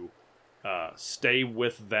have to stay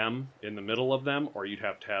with them in the middle of them, or you'd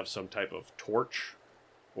have to have some type of torch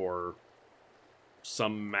or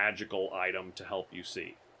some magical item to help you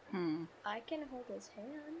see. I can hold his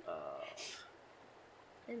hand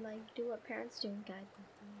and like do what parents do and guide them.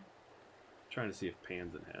 Trying to see if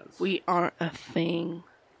Panzin has. We aren't a thing.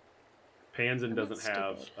 Panzin I'm doesn't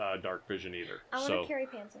not have dark vision either. I want so to carry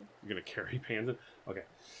Pansin. You're going to carry Panzin? Okay.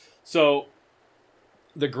 So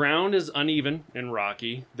the ground is uneven and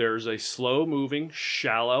rocky. There's a slow-moving,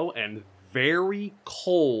 shallow, and very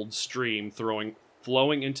cold stream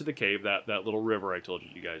flowing into the cave, that little river I told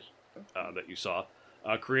you guys that you saw,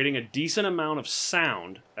 creating a decent amount of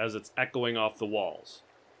sound as it's echoing off the walls.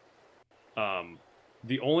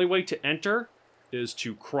 The only way to enter is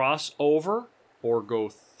to cross over or go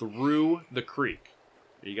through the creek.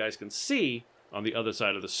 You guys can see on the other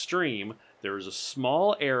side of the stream, there is a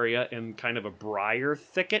small area in kind of a briar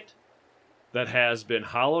thicket that has been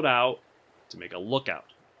hollowed out to make a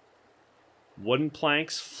lookout. Wooden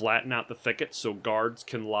planks flatten out the thicket so guards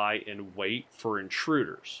can lie in wait for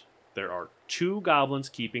intruders. There are 2 goblins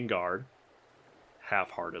keeping guard,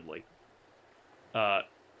 half-heartedly.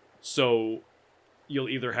 So you'll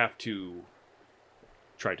either have to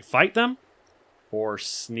try to fight them or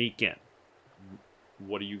sneak in.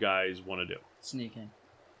 What do you guys want to do? Sneaking.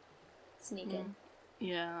 Sneak in.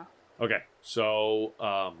 Yeah. Okay, so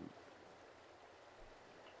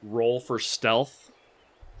roll for stealth.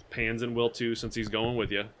 Panzin will too, since he's going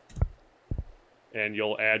with you. And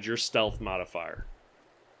you'll add your stealth modifier.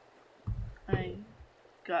 I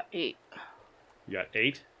got 8 You got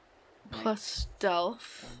 8? plus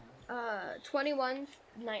stealth. 21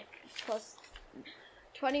 plus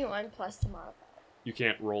 21 plus the modifier. You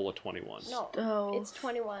can't roll a 21. No, So it's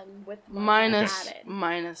 21 with the minus modifier added.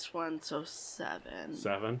 minus 1, so 7.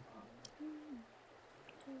 7?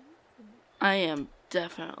 I am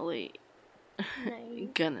definitely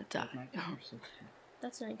 9. gonna die. 19 or 16?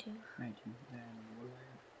 That's 19. 19. Then what do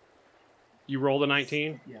I You rolled a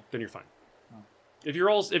 19? Yeah. Then you're fine. Oh. If you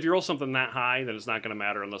roll something that high, then it's not going to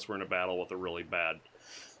matter unless we're in a battle with a really bad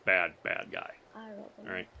guy. I rolled them.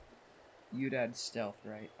 All right. You'd add stealth,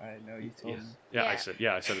 right? I know you told me. Yeah,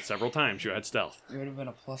 Yeah. I said it several times. You had stealth. It would have been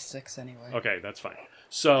a +6 anyway. Okay, that's fine. I got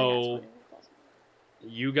So 21 plus.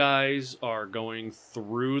 you guys are going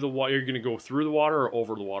through the water. You're going to go through the water or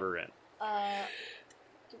over the water in?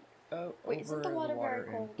 Oh, Wait, isn't the water very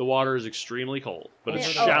in. cold? The water is extremely cold, but it's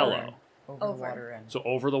Over the shallow. water. Over the Over. water end. So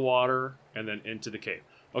over the water and then into the cave.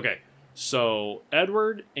 Okay, so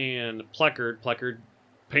Edward and Pleckard,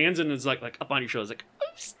 Panzin is like up on your shoulders, like,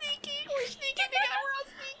 I'm sneaking, we're sneaking together, we're all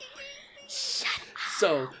sneaking.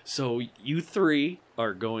 Shut up. So you 3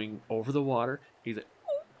 are going over the water. He's like,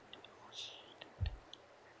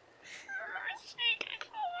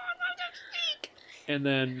 and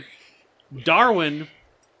then Darwin,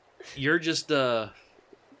 you're just a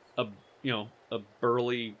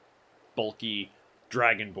burly, bulky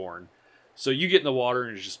dragonborn. So you get in the water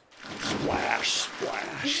and it's just splash,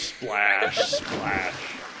 splash, splash, splash.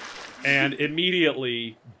 And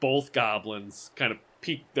immediately both goblins kind of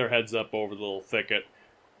peek their heads up over the little thicket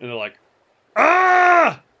and they're like,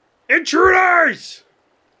 "Ah! Intruders!"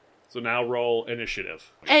 So now roll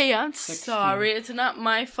initiative. Hey, I'm 16. sorry. It's not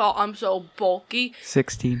my fault. I'm so bulky.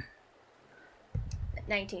 16.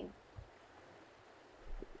 19.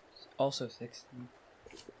 Also 16.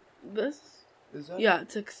 This? Is that? Yeah,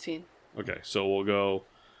 16. Okay, so we'll go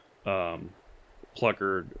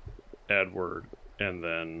Pluckard, Edward, and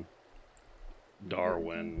then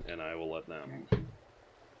Darwin, and I will let them.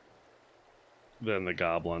 Then the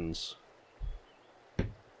goblins.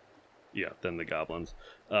 Yeah, then the goblins.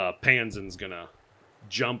 Panzin's gonna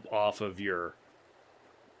jump off of your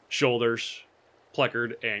shoulders,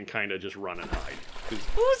 Pluckard, and kind of just run and hide.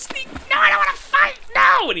 Ooh, sneak! No, I don't want to fight!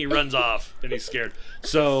 No! And he runs off, and he's scared.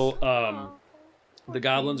 So, the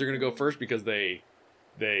goblins are going to go first because they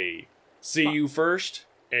see you first,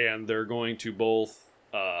 and they're going to both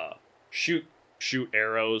shoot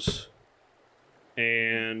arrows.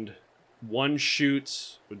 And one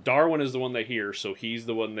shoots. Darwin is the one they hear, so he's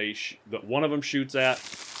the one one of them shoots at.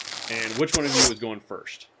 And which one of you is going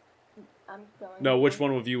first? I'm going. No, which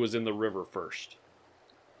one of you was in the river first?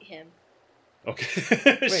 Him.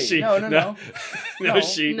 Okay. Wait, no. No,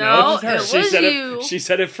 She it said was you. She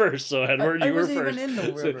said it first, so Edward, I you were wasn't first. even in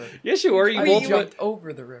the So- river. yes, you were. You I both jumped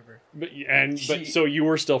over the river. But She- so you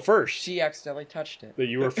were still first. She accidentally touched it. That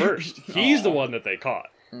you were first. He's the Aw. one that they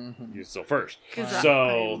caught. Mm-hmm. You're still first. 'Cause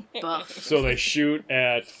So- I'm buff. So they shoot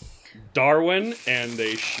at Darwin and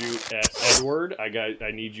they shoot at Edward.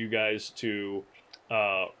 I need you guys to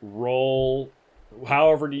roll.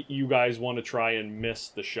 However, you guys want to try and miss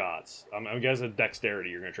the shots. I'm guessing dexterity.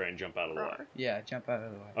 You're going to try and jump out of the way. Yeah, jump out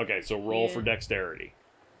of the way. Okay, so roll Yeah. for dexterity.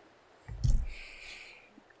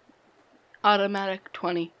 Automatic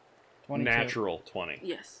 20. 22. Natural 20.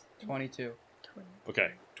 Yes. 22.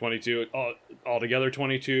 Okay, 22. Altogether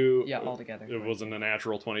 22. Yeah, altogether. It wasn't a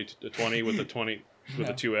natural 20 with the 20 with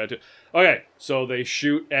the No. 2 add to. Okay, so they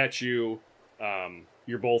shoot at you.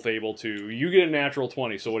 You're both able to. You get a natural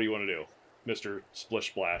 20. So what do you want to do, Mr. Splish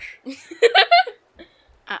Splash?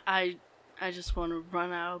 I just want to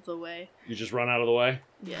run out of the way. You just run out of the way.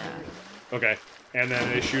 Yeah. Okay, and then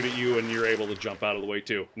they shoot at you, and you're able to jump out of the way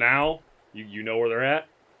too. Now you know where they're at.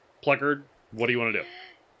 Pluckard, what do you want to do?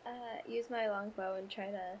 Use my longbow and try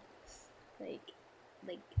to, like,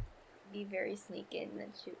 be very sneaky and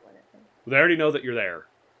then shoot one of them. They already know that you're there.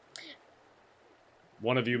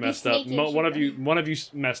 One of you messed up. sneaky and One shoot of you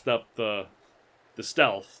messed up the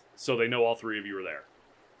stealth, so they know all 3 of you are there.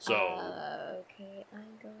 So Okay,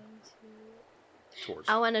 I'm going to. towards.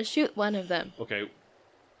 I want to shoot one of them. Okay,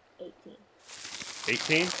 18.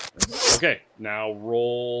 18? Okay, now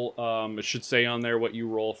roll. It should say on there what you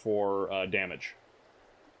roll for damage.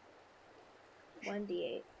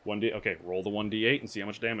 1d8. 1d. Okay, roll the 1d8 and see how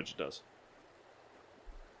much damage it does.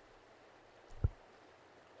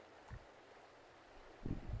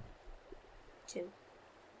 Two.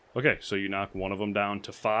 Okay, so you knock one of them down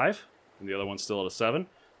to 5, and the other one's still at a 7.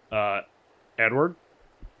 Edward?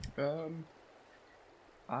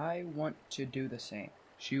 I want to do the same.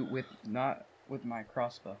 Shoot with not with my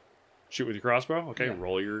crossbow. Shoot with your crossbow? Okay, Yeah.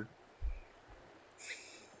 roll your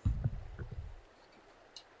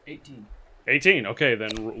 18. 18. Okay,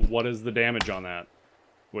 then what is the damage on that?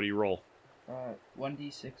 What do you roll?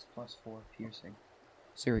 1d6 plus 4 piercing.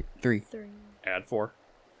 3. 3. Add 4.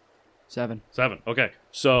 7. 7. Okay.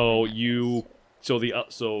 So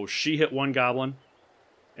so she hit one goblin,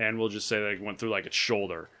 and we'll just say that it went through like its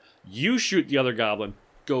shoulder. You shoot the other goblin,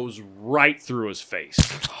 goes right through his face,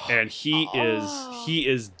 and he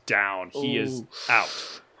is down. He is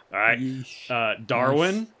out. All right.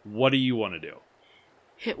 Darwin, what do you want to do?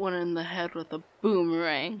 Hit one in the head with a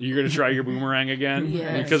boomerang. You're gonna try your boomerang again?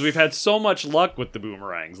 Yes. Because we've had so much luck with the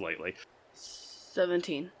boomerangs lately.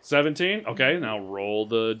 17. 17. Okay. Now roll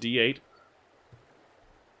the d8.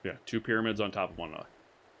 Yeah, 2 pyramids on top of one another.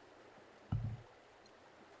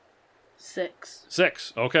 6.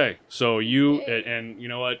 6. Okay. So you and you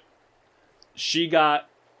know what?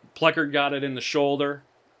 Pleckard got it in the shoulder.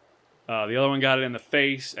 The other one got it in the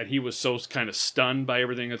face, and he was so kind of stunned by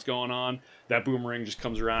everything that's going on. That boomerang just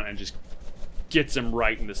comes around and just gets him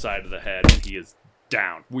right in the side of the head, and he is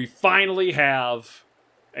down. We finally have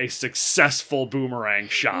a successful boomerang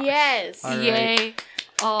shot. Yes. All right. Yay.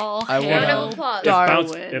 All I Round hail of applause.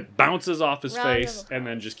 Darwin. It bounces off his Round of face and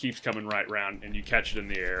then just keeps coming right round, and you catch it in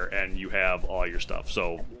the air, and you have all your stuff.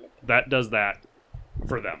 So that does that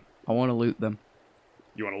for them. I want to loot them.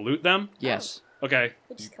 You want to loot them? Yes. Okay.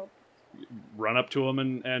 We just killed. Run up to them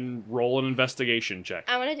and roll an investigation check.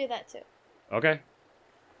 I want to do that too. Okay,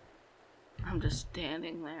 I'm just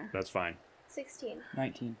standing there. that's fine. 16.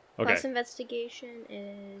 19. Okay. Plus investigation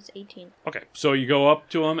is 18. Okay, so you go up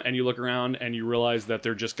to them and you look around and you realize that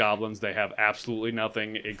they're just goblins. They have absolutely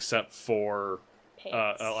nothing except for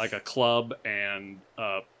Pants. like a club and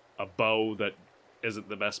a bow that isn't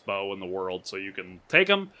the best bow in the world. So you can take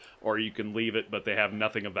them or you can leave it, but they have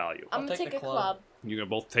nothing of value. I'm I'll gonna take take the a club. club. You can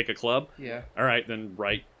both take a club. Yeah. All right, then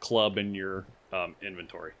write club in your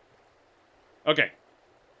inventory. Okay.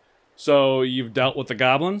 So you've dealt with the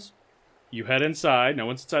goblins. You head inside. Now,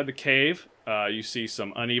 once inside the cave, you see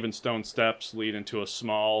some uneven stone steps lead into a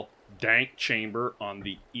small, dank chamber on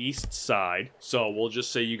the east side. So we'll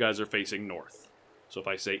just say you guys are facing north. So if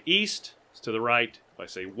I say east, it's to the right. If I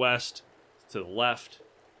say west, it's to the left.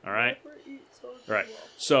 All right? All right.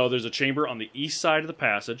 So there's a chamber on the east side of the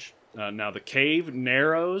passage. Now the cave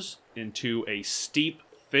narrows into a steep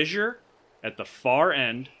fissure at the far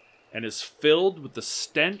end and is filled with the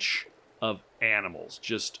stench of animals.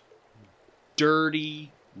 Just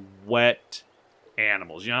dirty, wet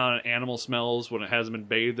animals. You know how an animal smells when it hasn't been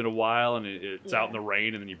bathed in a while and it's out in the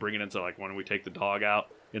rain, and then you bring it into, like, when we take the dog out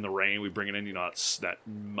in the rain, we bring it in, you know, it's that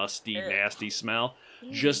musty, nasty smell.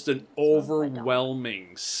 Just an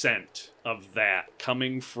overwhelming scent of that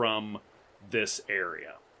coming from this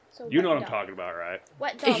area. So You know wet what I'm dog. talking about, right?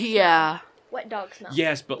 Wet dog smell. Yeah. Wet dog smell.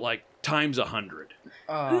 Yes, but like times 100.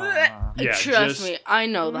 Ah. Yeah, Trust just- me, I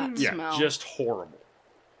know that Yeah, smell. just horrible.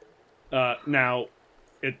 Now,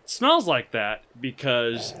 it smells like that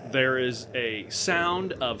because there is a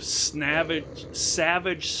sound of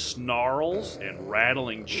savage snarls and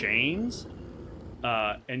rattling chains.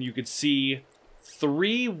 And you could see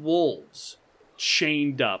 3 wolves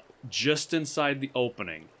chained up just inside the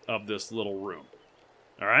opening of this little room.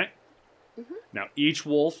 All right? Mhm. Now, each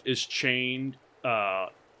wolf is chained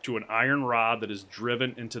to an iron rod that is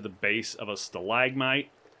driven into the base of a stalagmite.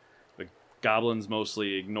 The goblins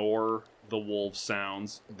mostly ignore the wolf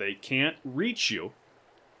sounds. They can't reach you,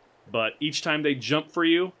 but each time they jump for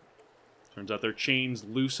you, turns out their chains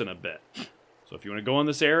loosen a bit. So if you want to go in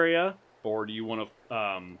this area, or do you want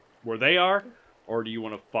to, where they are, or do you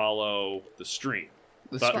want to follow the stream?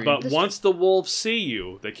 But once the wolves see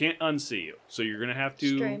you, they can't unsee you. So you're going to have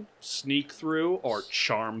to Stream. sneak through or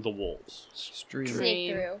charm the wolves. Stream.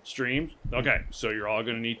 Sneak through. Stream? Okay, so you're all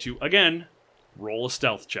going to need to, again, roll a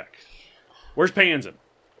stealth check. Where's Pansin?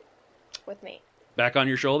 With me. Back on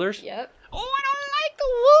your shoulders? Yep. Oh, I don't like the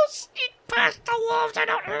wolves. Sneak past the wolves. I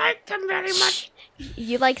don't like them very much.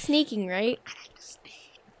 You like sneaking, right?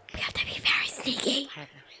 We have to be very sneaky.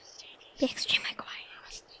 Be extremely quiet.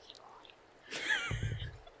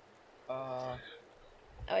 Uh,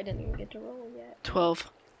 Oh, I didn't even get to roll yet.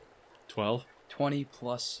 12. 12? 20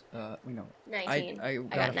 plus, 19. I got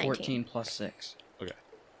got a 19. 14 plus 6.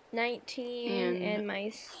 19 and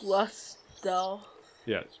my Plus stealth.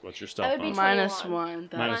 Yes. What's your That stealth would be bonus? Minus 21. 1.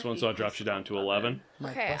 That Minus 1, so it drops you down to 11.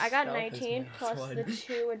 Okay, I got 19 plus the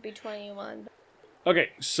 2 would be 21. Okay,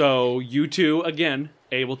 so you two, again,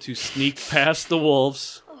 able to sneak past the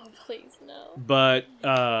wolves, Oh, please, no. but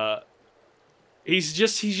he's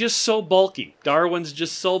just so bulky. Darwin's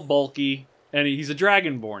just so bulky, and he's a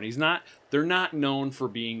dragonborn. They're not known for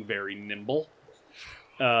being very nimble.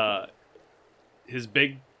 His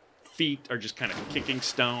big feet are just kind of kicking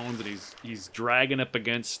stones, and he's dragging up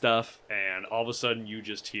against stuff, and all of a sudden you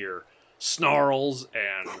just hear snarls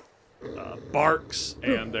and barks,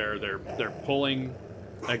 and they're pulling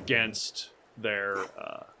against their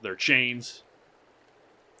chains.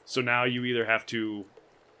 So now you either have to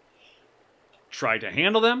try to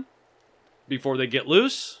handle them before they get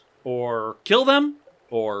loose, or kill them,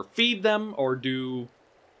 or feed them, or do.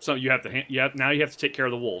 So you have to take care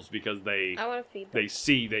of the wolves because I want to feed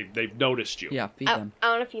them. they've noticed you. Yeah, feed them. I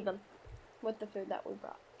want to feed them with the food that we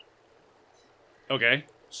brought. Okay,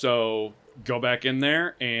 so go back in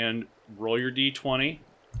there and roll your d20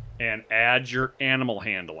 and add your animal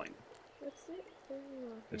handling. What's it?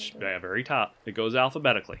 It's very top. It goes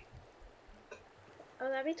alphabetically. Oh,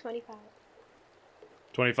 that'd be 25.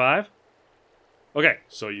 25? Okay,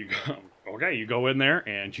 so you go in there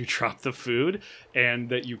and you drop the food, and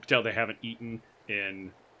that you can tell they haven't eaten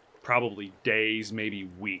in probably days, maybe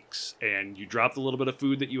weeks. And you drop the little bit of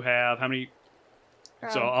food that you have. How many?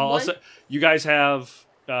 So I'll say you guys have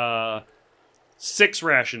 6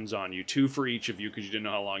 rations on you, 2 for each of you because you didn't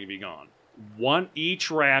know how long you'd be gone.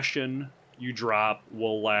 Each ration you drop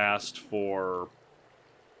will last for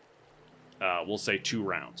we'll say 2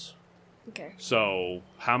 rounds. Okay. So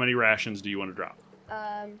how many rations do you want to drop?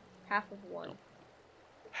 Half of one.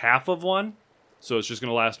 Half of one? So it's just going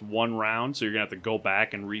to last 1 round, so you're going to have to go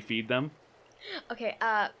back and refeed them? Okay,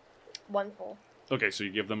 one full. Okay, so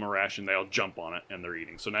you give them a ration, they'll jump on it, and they're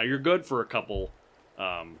eating. So now you're good for a couple,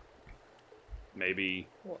 maybe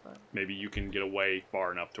you can get away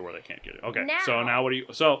far enough to where they can't get it. Okay, so now what do you...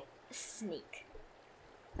 Sneak.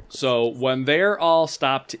 So when they're all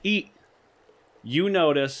stopped to eat, you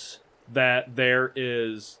notice that there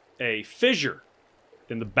is a fissure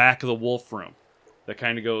in the back of the wolf room that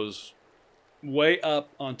kind of goes way up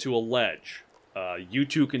onto a ledge. You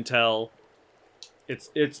two can tell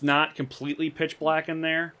it's not completely pitch black in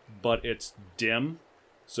there, but it's dim.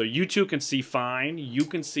 So you two can see fine. You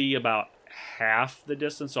can see about half the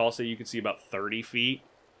distance. So I'll say you can see about 30 feet,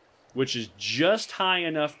 which is just high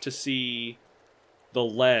enough to see the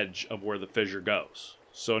ledge of where the fissure goes.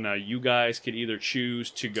 So now you guys can either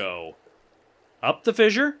choose to go up the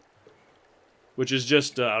fissure, which is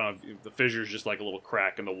just, I don't know, the fissure is just like a little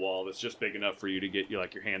crack in the wall that's just big enough for you to get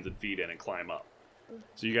your hands and feet in and climb up.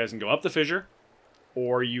 So you guys can go up the fissure,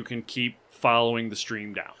 or you can keep following the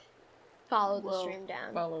stream down. Follow the stream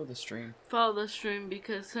down. Follow the stream. Follow the stream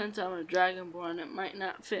because since I'm a dragonborn, it might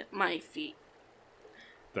not fit my feet.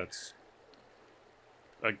 That's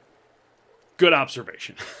a good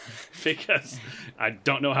observation. Because I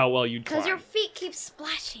don't know how well you'd climb. Because your feet keep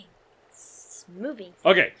splashing. It's moving.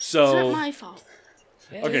 Okay, so... It's not my fault.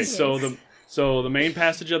 Okay, so the main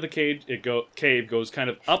passage of the cave goes kind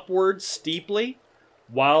of upward steeply,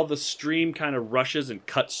 while the stream kind of rushes and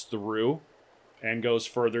cuts through and goes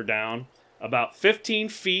further down. About 15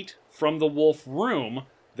 feet from the wolf room,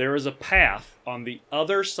 there is a path on the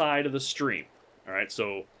other side of the stream. All right,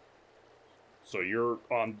 so you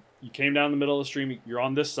came down the middle of the stream. You're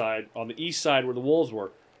on this side, on the east side where the wolves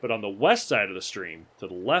were, but on the west side of the stream, to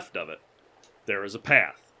the left of it, there is a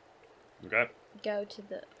path. Okay. Go to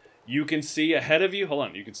the... You can see ahead of you. Hold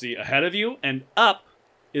on. You can see ahead of you, and up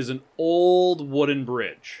is an old wooden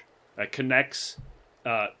bridge that connects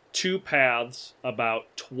 2 paths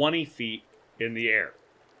about 20 feet in the air.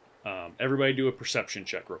 Everybody do a perception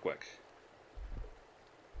check real quick.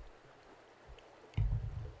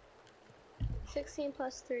 16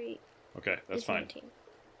 plus 3 Okay, that's is fine. 19.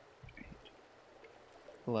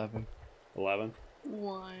 11. 11.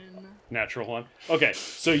 1. Natural 1. Okay,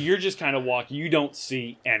 so you're just kind of walking. You don't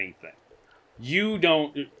see anything. You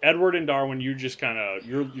don't... Edward and Darwin, you just kind of...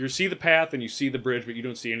 You see the path and you see the bridge, but you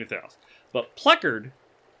don't see anything else. But Pleckard,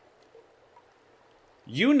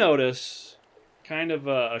 you notice kind of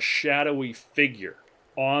a shadowy figure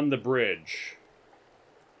on the bridge.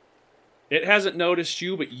 It hasn't noticed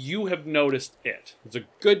you, but you have noticed it. There's a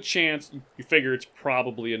good chance you figure it's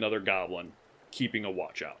probably another goblin keeping a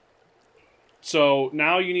watch out. So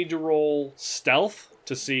now you need to roll stealth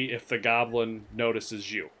to see if the goblin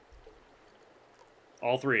notices you.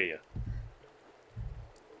 All 3 of you.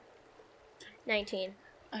 19.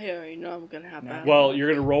 I already know I'm gonna have that. Well, you're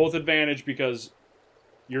gonna roll with advantage because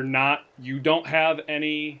you don't have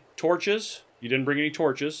any torches. You didn't bring any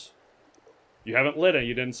torches. You haven't lit any.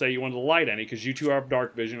 You didn't say you wanted to light any because you two have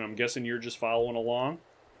dark vision. I'm guessing you're just following along.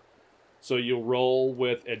 So you'll roll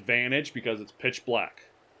with advantage because it's pitch black.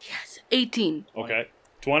 Yes, 18. Okay.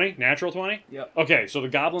 20? Natural 20? Yep. Okay, so the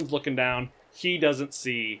goblin's looking down. He doesn't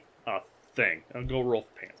see a thing. I'll go roll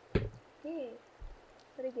for pants. Hey,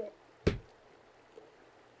 what'd I get?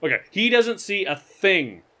 Okay, he doesn't see a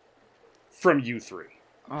thing from you three.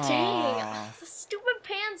 Dang, the stupid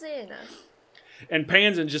Pansin. And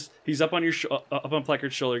Pansin he's up on up on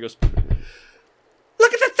Plecard's shoulder. He goes,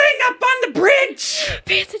 "Look at the thing up on the bridge!"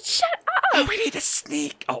 Pansin, shut up! Oh, we need to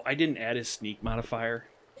sneak. Oh, I didn't add his sneak modifier.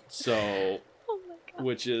 So, Oh my god.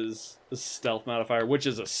 which is a stealth modifier, which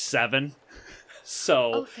is a 7.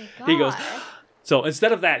 So, Oh, thank god. he goes, so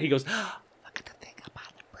instead of that, he goes, "Look at the thing up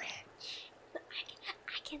on the bridge.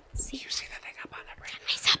 I can see. Do you see the thing up on the bridge?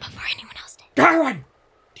 I saw before anyone else did. Darwin!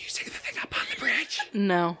 Do you see the thing up on the bridge?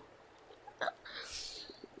 No.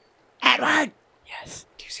 Edward! Yes.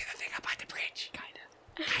 Do you see the thing up on the bridge?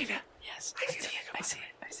 Kinda. Yes. I see it.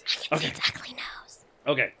 I can Okay. see its ugly nose.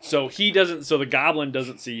 Okay, so the goblin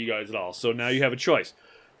doesn't see you guys at all. So now you have a choice.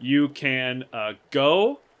 You can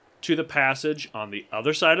go to the passage on the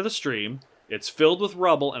other side of the stream. It's filled with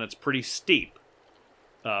rubble and it's pretty steep.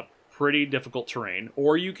 Pretty difficult terrain.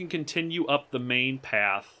 Or you can continue up the main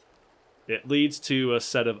path. It leads to a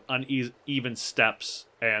set of uneven steps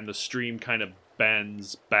and the stream kind of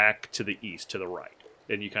bends back to the east, to the right.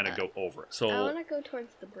 And you kind of go over it. So I want to go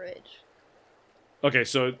towards the bridge. okay,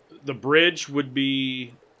 so the bridge would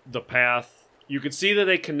be the path. You can see that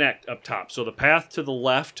they connect up top. So the path to the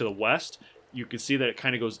left, to the west, you can see that it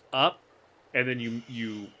kind of goes up, and then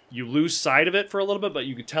you lose sight of it for a little bit, but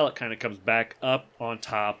you can tell it kind of comes back up on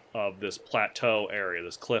top of this plateau area,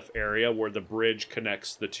 this cliff area, where the bridge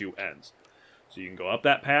connects the two ends. So you can go up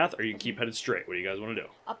that path, or you can keep headed straight. What do you guys want to do?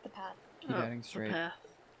 Up the path. Keep heading straight. Path.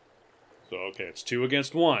 So, okay, it's 2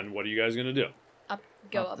 against 1. What are you guys going to do?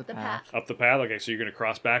 Go Up up the the path. path. Up the path? Okay, so you're going to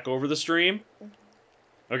cross back over the stream?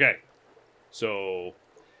 Okay. So,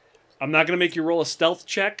 I'm not going to make you roll a stealth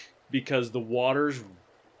check because the water's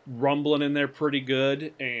rumbling in there pretty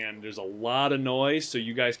good and there's a lot of noise, so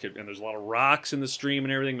you guys could, and there's a lot of rocks in the stream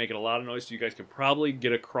and everything making a lot of noise, so you guys could probably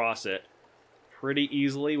get across it pretty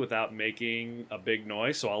easily without making a big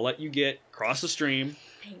noise. So I'll let you get across the stream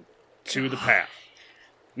to the path.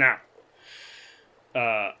 Now,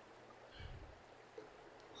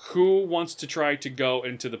 who wants to try to go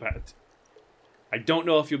into the path? I don't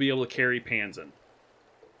know if you'll be able to carry Pansin.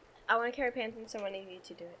 I want to carry Pansin, so I need you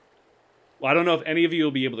to do it. Well, I don't know if any of you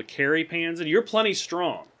will be able to carry Pansin. You're plenty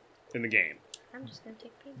strong in the game, I'm just going to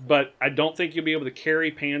take Pansin. but I don't think you'll be able to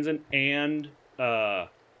carry Pansin and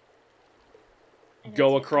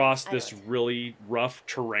go across this really rough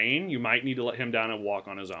terrain. You might need to let him down and walk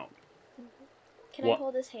on his own. Can What? I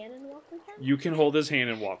hold his hand and walk with him? You can hold his hand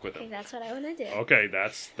and walk with Okay, him. that's what I want to do. Okay,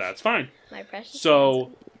 that's fine. My precious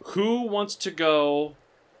So, Pansin. who wants to go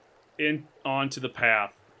in onto the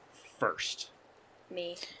path first?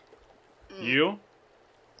 Me. You?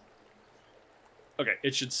 Okay,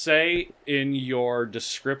 it should say in your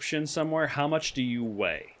description somewhere, how much do you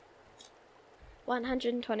weigh?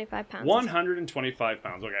 125 pounds. 125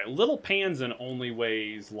 pounds. Okay, little Pansin only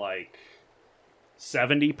weighs like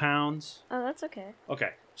 70 pounds. Oh, that's okay.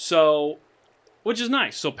 Okay, so, which is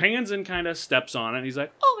nice. So Pansin kind of steps on it, and he's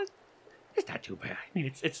like, "Oh, it's not too bad. I mean,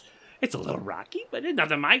 it's a little rocky, but it's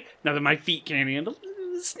nothing my feet can't handle.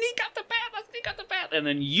 Sneak up the path. I'll sneak up the path." And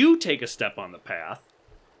then you take a step on the path,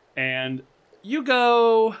 and you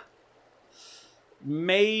go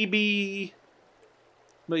maybe,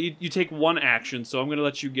 but you take one action. So I'm going to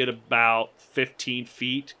let you get about 15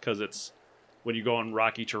 feet because it's when you go on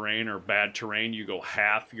rocky terrain or bad terrain, you go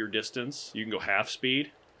half your distance. You can go half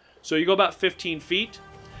speed. So you go about 15 feet,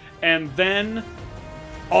 and then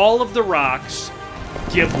all of the rocks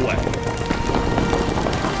give way.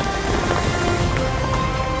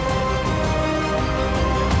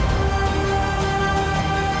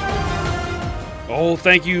 Oh,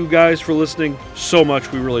 thank you guys for listening so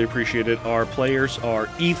much. We really appreciate it. Our players are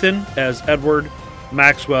Ethan as Edward,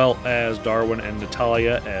 Maxwell as Darwin, and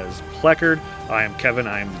Natalia as Plecard. I am Kevin.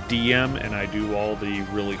 I am the DM, and I do all the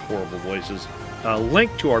really horrible voices. A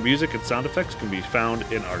link to our music and sound effects can be found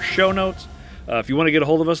in our show notes. If you want to get a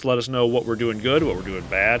hold of us, let us know what we're doing good, what we're doing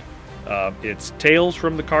bad. It's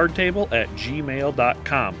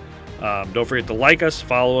talesfromthecardtable@gmail.com. Don't forget to like us,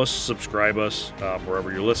 follow us, subscribe us,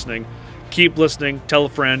 wherever you're listening. Keep listening. Tell a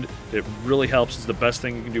friend. It really helps. It's the best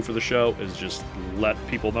thing you can do for the show is just let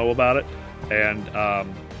people know about it. and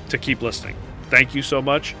to keep listening. Thank you so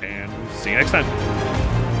much, and see you next time.